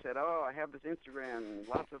someone, and they said, oh, I have this Instagram, and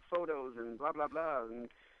lots of photos, and blah blah blah, and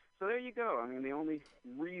so there you go. I mean, the only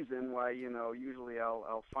reason why, usually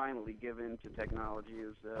I'll finally give in to technology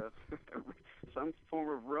is some form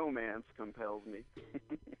of romance compels me.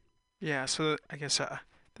 Yeah, so I guess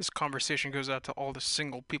this conversation goes out to all the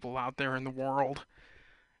single people out there in the world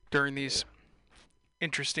during these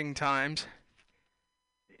interesting times.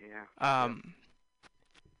 Yeah.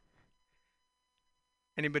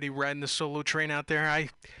 Anybody riding the solo train out there?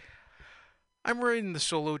 I'm riding the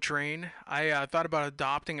solo train. I thought about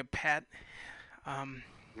adopting a pet. Um,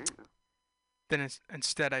 then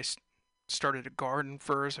instead I started a garden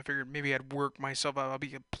first. I figured maybe I'd work myself up. I'll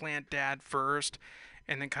be a plant dad first,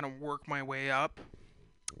 and then kind of work my way up.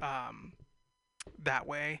 That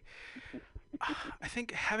way. I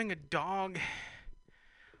think having a dog.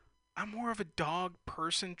 I'm more of a dog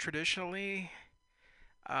person traditionally.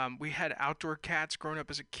 We had outdoor cats growing up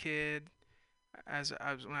as a kid.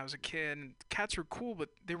 When I was a kid, and cats were cool, but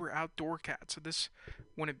they were outdoor cats. So this,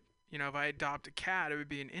 if I adopt a cat, it would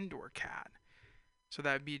be an indoor cat. So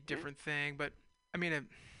that would be a different thing. But I mean,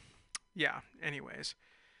 yeah. Anyways,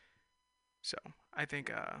 so I think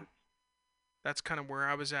that's kind of where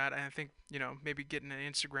I was at. And I think maybe getting an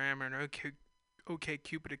Instagram or an OK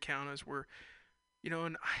Cupid account is where,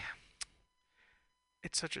 and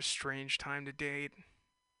it's such a strange time to date,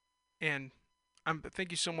 and thank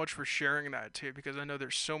you so much for sharing that too, because I know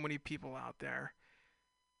there's so many people out there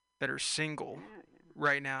that are single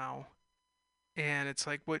right now, and it's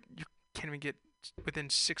like, what, you can't even get within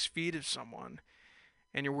 6 feet of someone,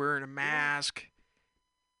 and you're wearing a mask,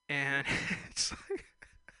 and it's like,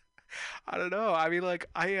 I don't know. I mean, like,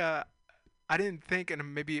 I didn't think,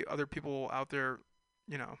 and maybe other people out there,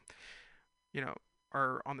 you know,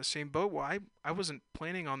 are on the same boat. Well, I wasn't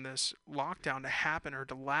planning on this lockdown to happen or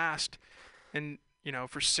to last, and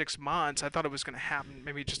for 6 months. I thought it was going to happen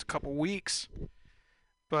maybe just a couple weeks,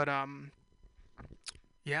 but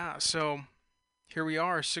yeah. So here we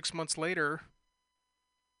are, 6 months later.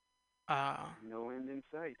 No end in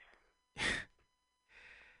sight.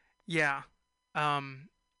 Yeah.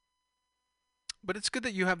 But it's good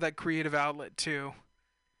that you have that creative outlet too.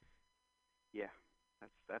 Yeah,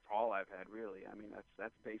 that's all I've had, really. I mean,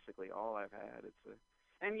 that's basically all I've had.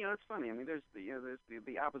 And it's funny. I mean, there's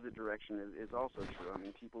the opposite direction is also true. I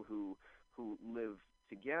mean, people who live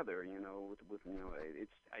together,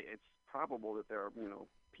 it's probable that there are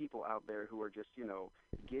people out there who are just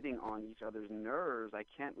getting on each other's nerves. I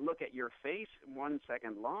can't look at your face 1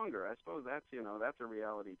 second longer. I suppose that's a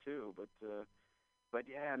reality too. But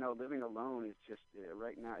yeah, no, living alone is just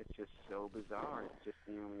right now. It's just so bizarre. It's just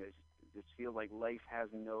it just feels like life has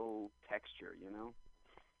no texture.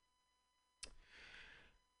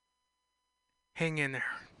 Hang in there.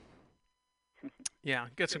 Yeah,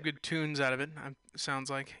 get some good tunes out of it. Sounds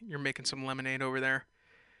like you're making some lemonade over there.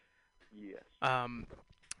 Yes.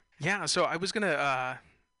 Yeah. So I was gonna.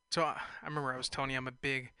 So I remember I was telling you I'm a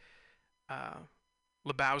big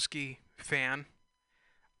Lebowski fan.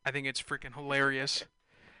 I think it's freaking hilarious.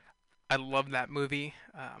 I love that movie.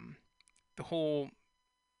 The whole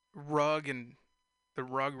rug and the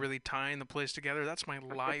rug really tying the place together. That's my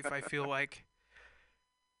life, I feel like.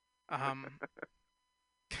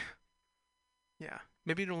 Yeah.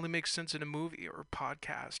 Maybe it only makes sense in a movie or a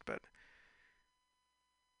podcast, but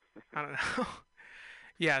I don't know.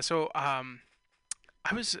 Yeah, so I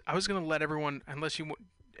was gonna let everyone, unless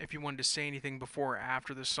if you wanted to say anything before or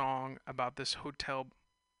after the song about this Hotel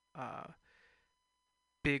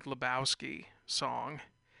Big Lebowski song.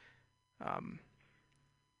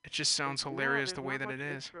 It just sounds hilarious the way that it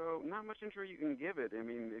is. Not much intro you can give it. I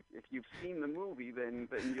mean, if you've seen the movie, then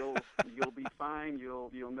you'll be fine.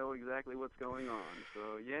 You'll know exactly what's going on.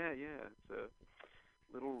 So yeah, it's a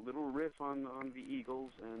little riff on the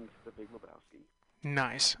Eagles and the Big Lebowski.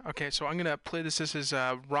 Nice. Okay, so I'm gonna play this. This is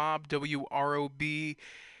Rob WROB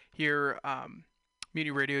here,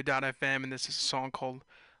 MutinyRadio.fm, and this is a song called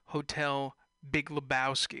Hotel Big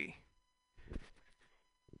Lebowski.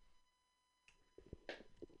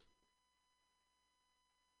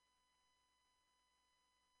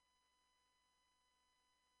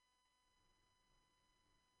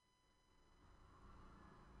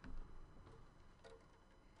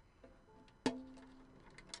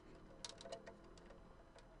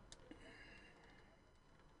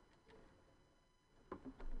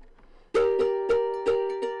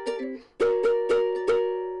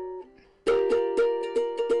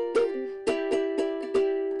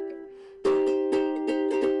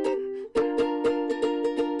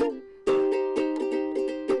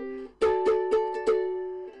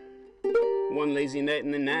 One lazy night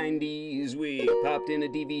in the 90s, we popped in a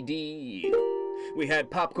DVD. We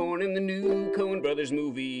had popcorn in the new Coen Brothers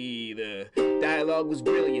movie. The dialogue was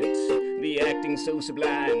brilliant, the acting so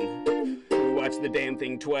sublime. We watched the damn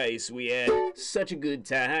thing twice, we had such a good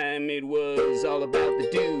time. It was all about the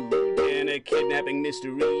dude and a kidnapping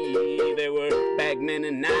mystery. There were bagmen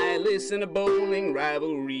and nihilists and a bowling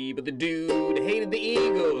rivalry. But the dude hated the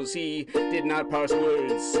Eagles, he did not parse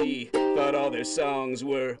words. He thought all their songs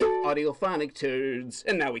were audiophonic turds.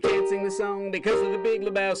 And now we can't sing the song because of the Big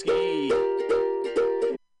Lebowski.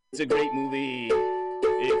 It's a great movie,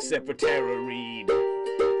 except for Tara Reid.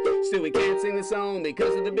 Still, we can't sing the song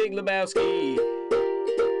because of the Big Lebowski.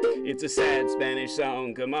 It's a sad Spanish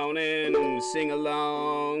song, come on in and sing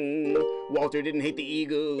along. Walter didn't hate the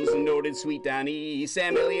Eagles, nor did Sweet Donnie.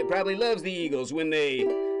 Sam Elliott probably loves the Eagles when they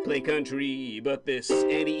play country. But this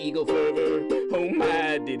anti-Eagle fervor, oh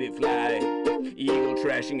my, did it fly. Eagle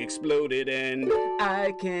trashing exploded and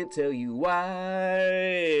I can't tell you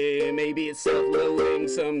why. Maybe it's self-loathing,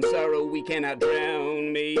 some sorrow we cannot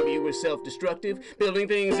drown. Maybe we're self-destructive, building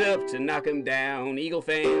things up to knock them down. Eagle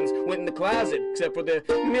fans went in the closet, except for the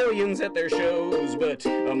millions at their shows. But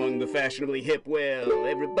among the fashionably hip, well,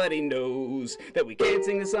 everybody knows that we can't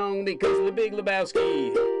sing the song because of the Big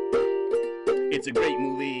Lebowski. It's a great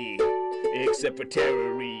movie, except for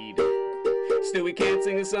Tara Reid. Still, we can't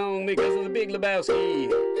sing the song because of the Big Lebowski.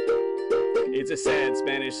 It's a sad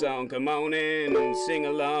Spanish song, come on in and sing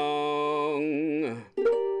along.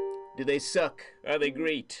 Do they suck? Are they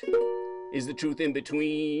great? Is the truth in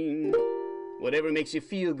between? Whatever makes you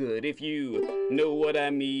feel good, if you know what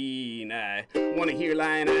I mean. I wanna hear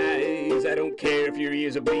Lion Eyes, I don't care if your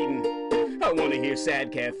ears are bleeding. I wanna hear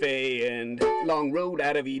Sad Cafe and Long Road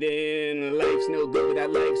Out of Eden. Life's no good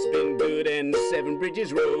without Life's Been Good and Seven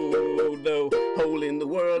Bridges Road. Though Hole in the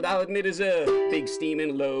World, I'll admit, is a big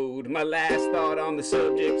steaming load. My last thought on the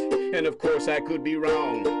subject, and of course I could be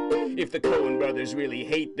wrong. If the Coen brothers really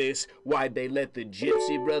hate this, why'd they let the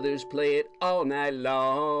Gypsy brothers play it all night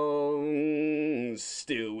long?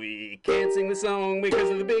 Still, we can't sing the song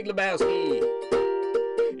because of the Big Lebowski.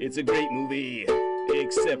 It's a great movie,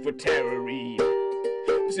 except for Tara Reid.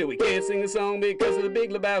 Still, we can't sing the song because of the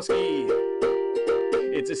Big Lebowski.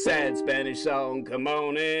 It's a sad Spanish song, come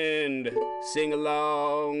on and sing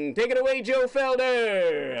along. Take it away, Joe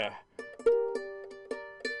Felder.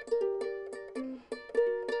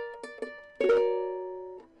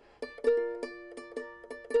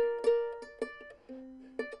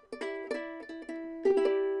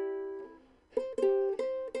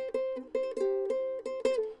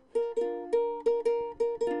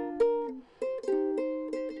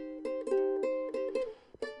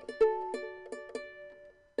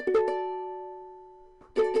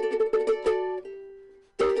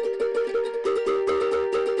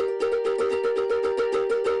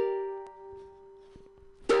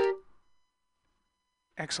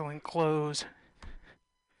 Excellent close.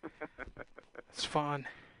 It's fun.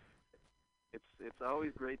 It's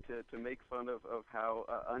always great to make fun of how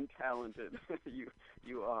untalented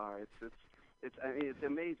you are. I mean, it's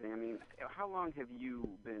amazing. I mean, how long have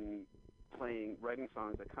you been writing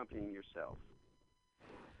songs, accompanying yourself?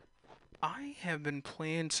 I have been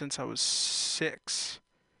playing since I was 6.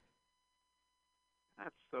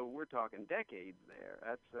 So we're talking decades there.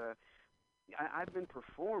 I've been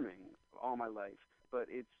performing all my life. But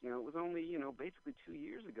it was only, basically 2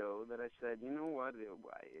 years ago that I said, you know what,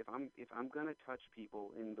 if I'm going to touch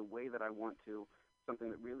people in the way that I want to, something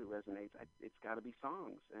that really resonates, it's got to be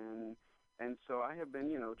songs. And so I have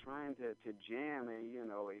been, trying to jam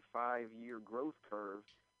a 5-year growth curve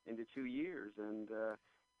into 2 years. And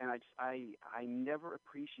I never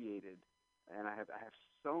appreciated, and I have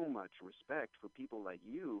so much respect for people like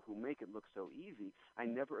you who make it look so easy. I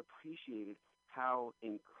never appreciated how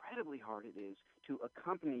incredibly hard it is to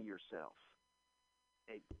accompany yourself.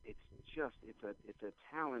 It's a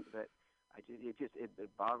talent that it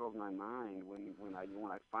boggles my mind when I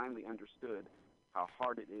finally understood how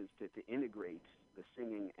hard it is to integrate the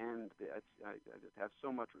singing and I just have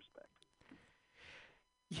so much respect.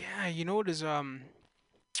 Yeah, you know what is I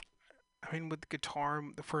mean, with guitar,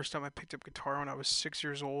 the first time I picked up guitar when I was 6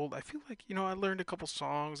 years old, I feel like, I learned a couple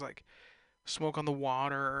songs like Smoke on the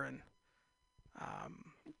Water and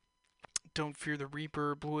Don't Fear the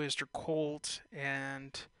Reaper, Blue Oyster Cult,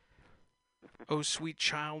 and Oh Sweet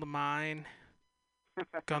Child of Mine,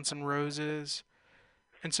 Guns N' Roses.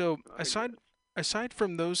 And so aside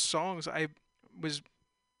from those songs, I was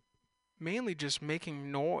mainly just making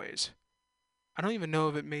noise. I don't even know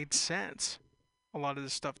if it made sense, a lot of the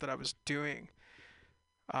stuff that I was doing.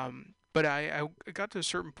 But I got to a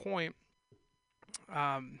certain point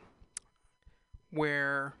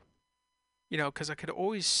where, because I could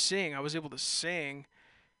always sing. I was able to sing,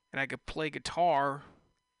 and I could play guitar,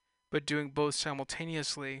 but doing both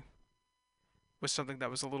simultaneously was something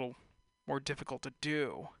that was a little more difficult to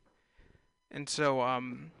do. And so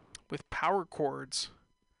with power chords,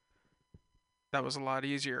 that was a lot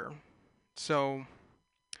easier. So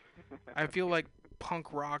I feel like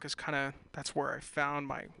punk rock is that's where I found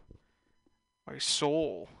my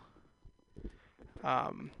soul,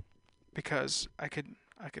 because I could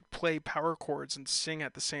play power chords and sing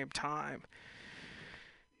at the same time.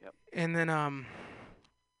 Yep. And then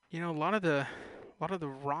a lot of the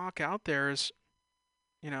rock out there is,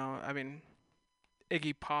 I mean,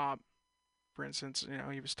 Iggy Pop, for instance,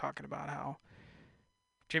 he was talking about how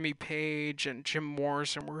Jimmy Page and Jim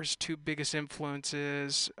Morrison were his two biggest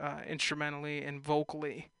influences, instrumentally and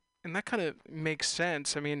vocally. And that kind of makes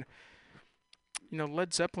sense. I mean,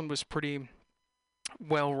 Led Zeppelin was pretty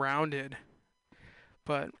well-rounded,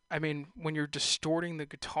 but I mean, when you're distorting the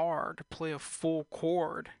guitar to play a full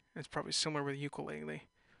chord, it's probably similar with ukulele.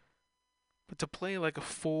 But to play like a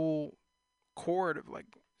full chord of like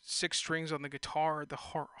 6 strings on the guitar, the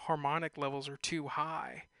harmonic levels are too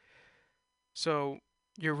high. So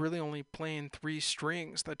you're really only playing 3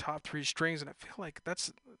 strings, the top 3 strings, and I feel like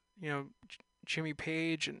that's, Jimmy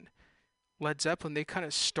Page and Led Zeppelin, they kind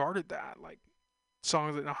of started that, like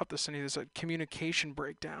songs that I'll have to send you this, like Communication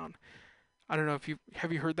Breakdown. I don't know if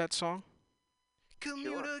have you heard that song?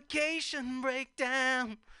 Communication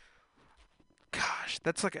Breakdown. Gosh,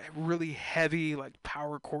 that's like a really heavy, like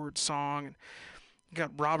power chord song. And you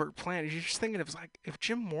got Robert Plant. You're just thinking of like if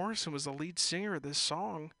Jim Morrison was the lead singer of this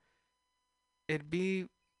song, it'd be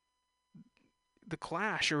the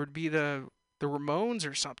Clash or it'd be the Ramones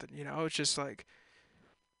or something. It's just like,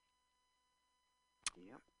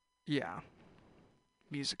 Yep. Yeah,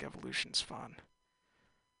 music evolution's fun.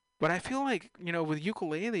 But I feel like with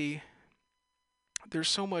ukulele, there's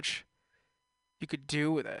so much you could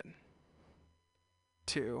do with it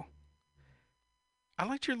too. I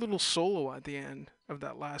liked your little solo at the end of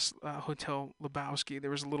that last Hotel Lebowski.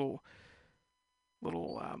 There was a little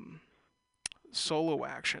solo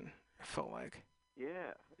action. It felt like.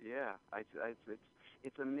 Yeah.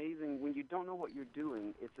 It's amazing when you don't know what you're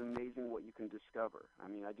doing. It's amazing what you can discover. I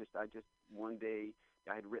mean, I just one day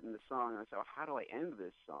I had written the song and I said, oh, how do I end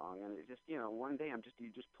this song? And it just one day you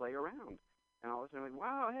just play around, and all of a sudden I'm like,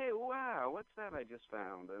 wow, what's that I just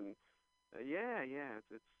found? And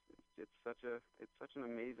it's such an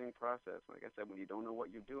amazing process. Like I said, when you don't know what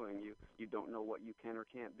you're doing, you don't know what you can or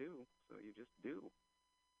can't do, so you just do.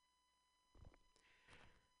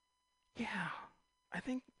 Yeah, I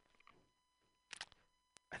think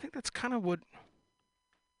that's kind of what,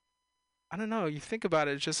 I don't know, you think about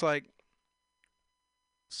it, it's just like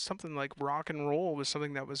something like rock and roll was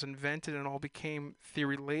something that was invented and all became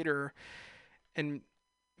theory later, and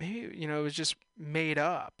maybe it was just made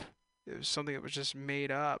up. It was something that was just made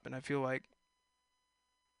up, and I feel like,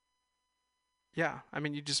 yeah, I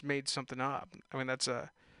mean, you just made something up. I mean, that's a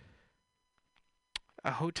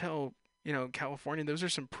hotel, in California. Those are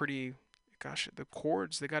some pretty, gosh, the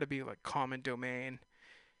chords, they got to be like common domain.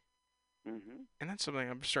 Mm-hmm. And that's something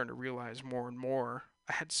I'm starting to realize more and more.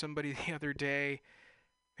 I had somebody the other day,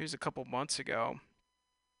 it was a couple months ago,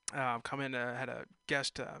 come in, had a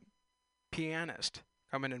guest pianist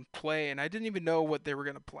come in and play, and I didn't even know what they were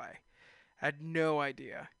going to play. I had no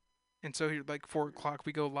idea. And so like 4 o'clock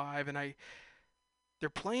we go live, and they're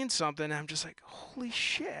playing something, and I'm just like, holy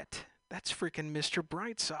shit, that's freaking Mr.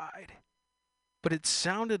 Brightside. But it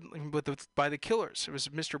sounded by the Killers. It was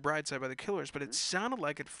Mr. Brightside by the Killers, but it sounded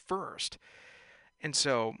like it first. And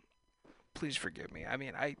so, please forgive me. I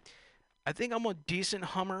mean, I think I'm a decent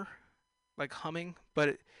hummer, like humming,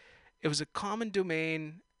 but it was a common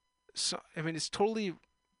domain. So, I mean, it's totally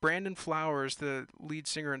Brandon Flowers, the lead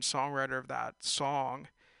singer and songwriter of that song,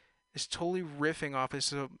 is totally riffing off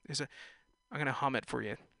I'm gonna hum it for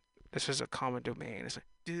you. This is a common domain. It's like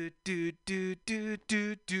do do do do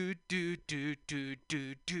do do do do do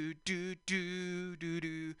do do do do do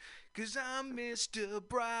do. 'Cause I'm Mr.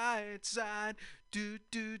 Brightside. Do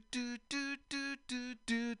do do do do do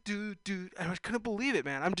do do do. I couldn't believe it,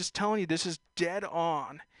 man. I'm just telling you, this is dead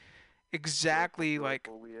on. Exactly like.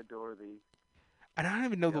 We adore thee. I don't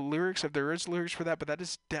even know the lyrics, if there is lyrics for that, but that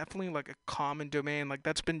is definitely like a common domain. Like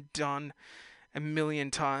that's been done a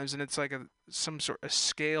million times, and it's like some sort of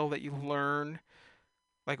scale that you learn,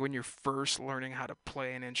 like when you're first learning how to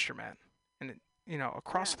play an instrument, and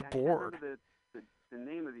across the board. I can't remember the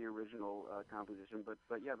name of the original composition, but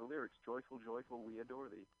yeah, the lyrics: "Joyful, joyful, we adore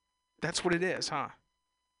thee." That's what it is, huh?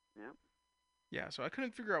 Yeah. Yeah. So I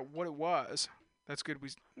couldn't figure out what it was. That's good. I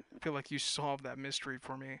feel like you solved that mystery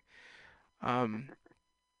for me.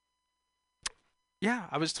 Yeah,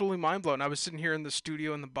 I was totally mind blown. I was sitting here in the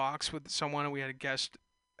studio in the box with someone, and we had a guest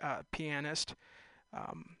pianist,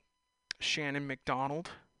 Shannon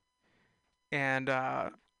McDonald, and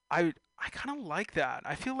I kind of like that.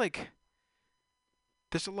 I feel like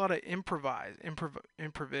there's a lot of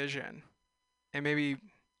improvisation, and maybe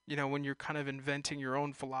when you're kind of inventing your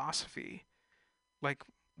own philosophy, like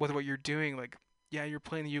with what you're doing, like yeah, you're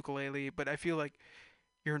playing the ukulele, but I feel like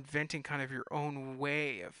you're inventing kind of your own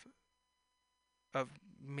way of of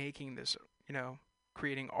making this,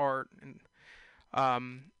 creating art, and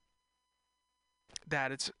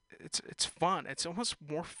that it's fun. It's almost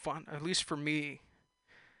more fun, at least for me,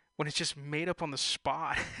 when it's just made up on the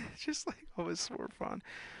spot. It's just like always more fun.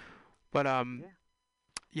 But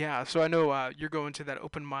yeah. So I know you're going to that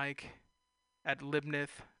open mic at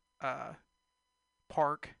Libnith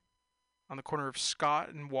Park on the corner of Scott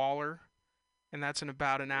and Waller, and that's in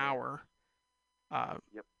about an hour.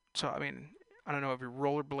 Yep. So I mean, I don't know if you're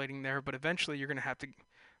rollerblading there, but eventually you're gonna have to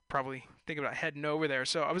probably think about heading over there.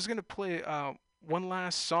 So I was gonna play one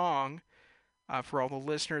last song for all the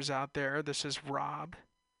listeners out there. This is Rob,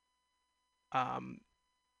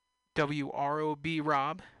 WROB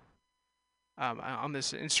Rob. On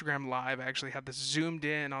this Instagram Live, I actually have this zoomed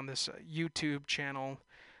in on this YouTube channel,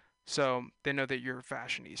 so they know that you're a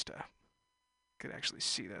fashionista. Could actually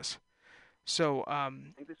see this. So I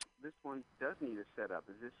think this one does need a setup.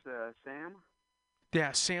 Is this Sam?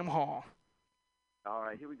 Yeah, Sam Hall. All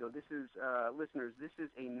right, here we go. This is, listeners, this is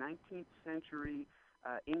a 19th century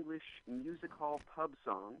English music hall pub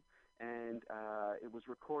song, and it was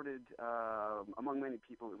recorded, among many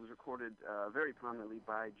people, it was recorded very prominently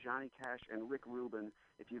by Johnny Cash and Rick Rubin.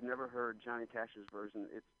 If you've never heard Johnny Cash's version,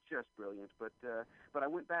 it's just brilliant. But I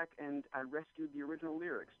went back and I rescued the original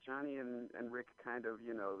lyrics. Johnny and Rick kind of,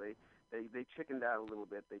 they chickened out a little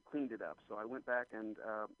bit. They cleaned it up. So I went back and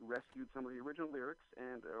rescued some of the original lyrics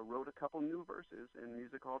and wrote a couple new verses in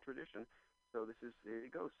music hall tradition. So there you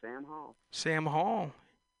go, Sam Hall. Sam Hall.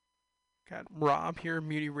 Got Rob here,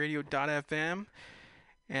 MutinyRadio.fm,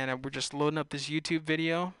 and we're just loading up this YouTube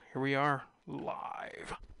video. Here we are,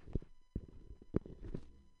 live.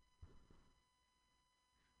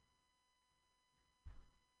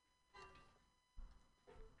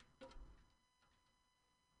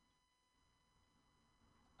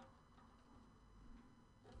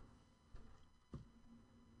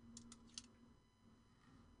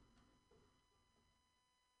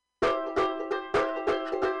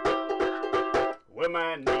 Well,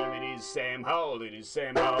 my name it is Sam Hall, it is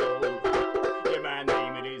Sam Hall. Yeah, my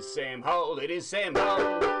name it is Sam Hall, it is Sam Hall.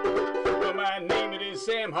 Well, my name it is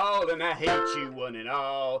Sam Hall, and I hate you one and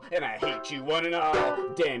all, and I hate you one and all.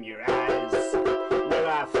 Damn your eyes. Well,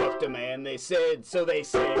 I fucked a man, they said, so they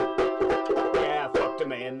said. Yeah, I fucked a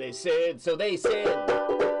man, they said, so they said.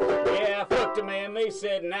 Yeah, I fucked a man, they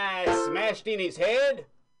said, and I smashed in his head.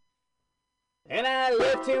 And I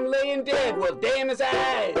left him laying dead, well, damn his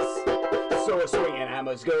eyes. So swinging I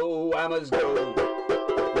must go, I must go.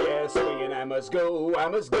 Yeah, swinging I must go, I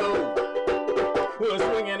must go. Well,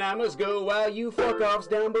 swinging I must go while you fuck-offs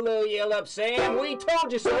down below yell up, Sam, we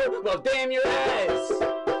told you so. Well, damn your eyes.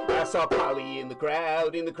 I saw Polly in the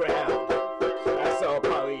crowd, in the crowd. I saw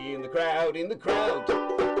Polly in the crowd, in the crowd.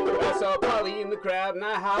 I saw Polly in the crowd and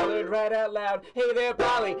I hollered right out loud, hey there,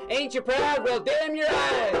 Polly, ain't you proud? Well, damn your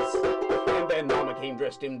eyes. And then Mama came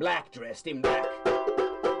dressed in black, dressed in black.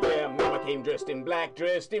 Yeah, Mama came dressed in black,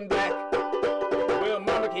 dressed in black. Well,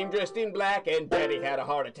 Mama came dressed in black and Daddy had a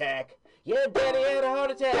heart attack. Yeah, Daddy had a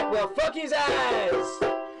heart attack. Well, fuck his eyes.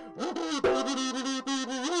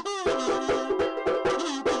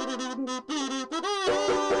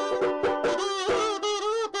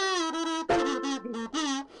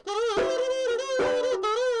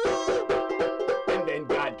 And then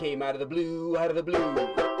God came out of the blue, out of the blue.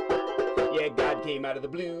 Yeah, God came out of the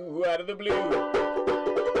blue, out of the blue.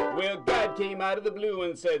 Well, God came out of the blue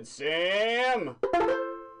and said, Sam,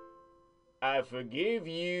 I forgive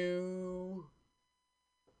you.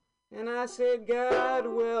 And I said, God,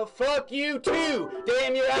 well, fuck you too.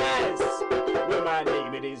 Damn your eyes. Well, my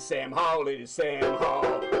name it is Sam Hall, it is Sam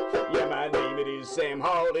Hall. Yeah, my name it is Sam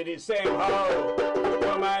Hall, it is Sam Hall.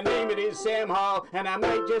 Well, my name it is Sam Hall, and I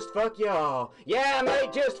might just fuck y'all. Yeah, I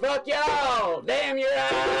might just fuck y'all. Damn your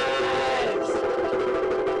eyes.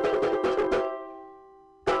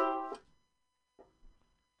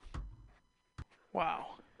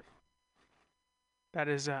 Wow. That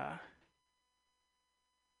is good.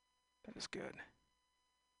 That is good.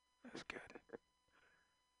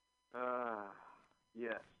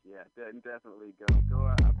 Yes, yeah, definitely go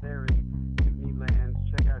out there in Mutiny Land,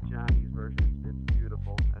 check out Johnny's version. It's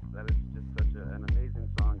beautiful. That is just such an amazing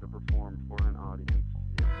song to perform for an audience.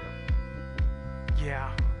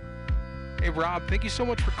 Yeah. Hey, Rob, thank you so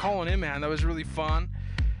much for calling in, man. That was really fun.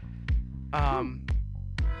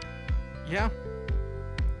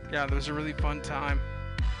 Yeah, that was a really fun time.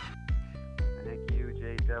 Thank you,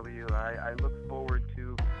 JW. I look forward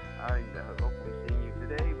to hopefully seeing you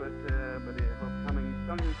today, but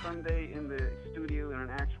coming someday in the studio in an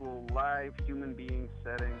actual live human being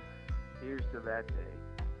setting. Here's to that day.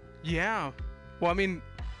 Yeah. Well, I mean,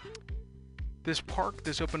 this park,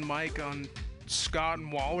 this open mic on Scott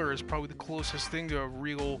and Waller is probably the closest thing to a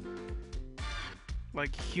real,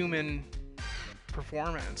 like, human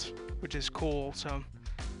performance, which is cool. So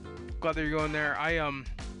glad that you're going there. I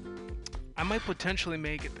might potentially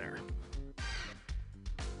make it there.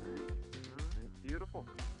 Beautiful.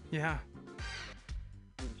 Yeah.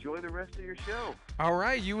 Enjoy the rest of your show. All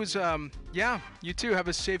right. You too. Have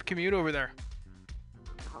a safe commute over there.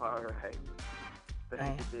 All right.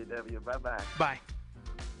 Thank you, JW. Bye-bye. Bye.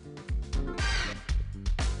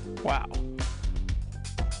 Wow.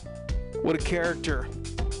 What a character.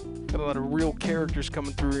 Got a lot of real characters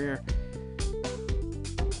coming through here.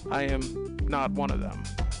 I am not one of them.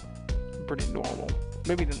 I'm pretty normal.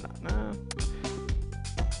 Maybe not. Nah.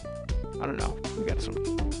 I don't know. We got some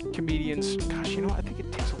comedians. Gosh, I think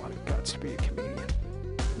it takes a lot of guts to be a comedian.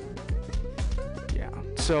 Yeah.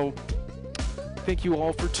 So, thank you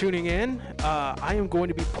all for tuning in. I am going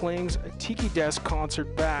to be playing a Tiki Desk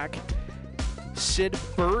concert back. Sid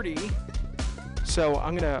Birdie. So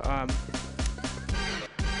I'm gonna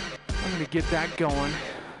get that going.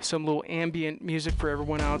 Some little ambient music for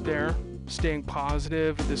everyone out there. Staying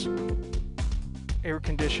positive. This air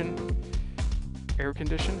condition.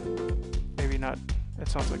 Maybe not. It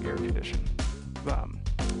sounds like air condition.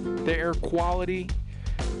 The air quality.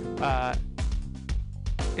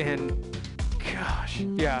 And gosh,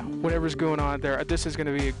 yeah, whatever's going on there. This is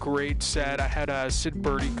gonna be a great set. I had Sid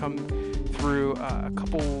Birdie come through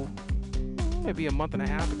maybe a month and a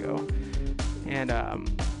half ago, and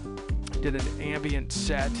did an ambient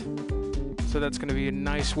set. So that's gonna be a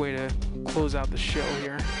nice way to close out the show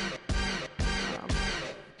here.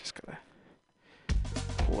 Just gonna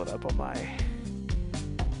pull it up on my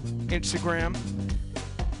Instagram.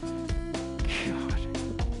 God,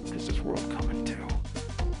 what is this world coming to?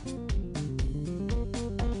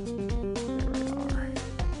 There we are.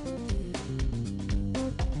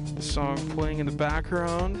 The song playing in the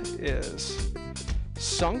background is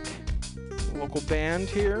Sunk, a local band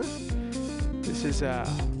here. This is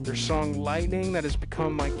their song Lightning that has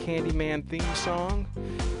become my Candyman theme song.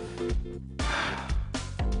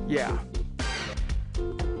 Yeah.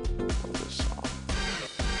 Love this song.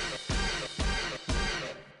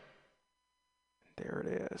 There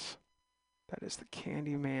it is. That is the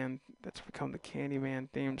Candyman. That's become the Candyman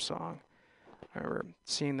theme song. I remember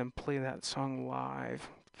seeing them play that song live.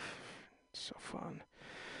 It's so fun.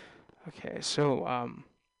 Okay, so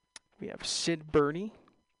we have Sid Birdie.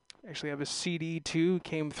 Actually have a CD too,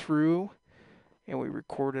 came through, and we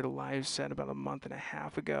recorded a live set about a month and a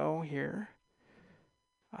half ago here.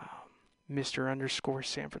 Mr. _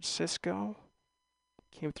 San Francisco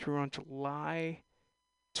came through on July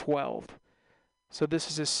 12th. So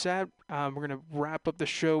this is a set. We're going to wrap up the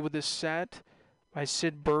show with this set by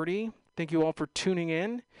Sid Birdie. Thank you all for tuning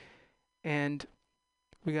in. And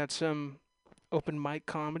we got some open mic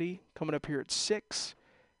comedy coming up here at 6.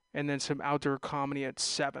 And then some outdoor comedy at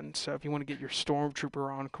 7. So if you want to get your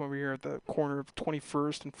Stormtrooper on, come over here at the corner of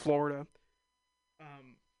 21st and Florida.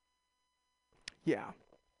 Yeah,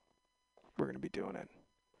 we're going to be doing it.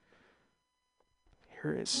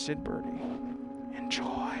 Here is Sid Birdie.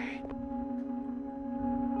 Enjoy.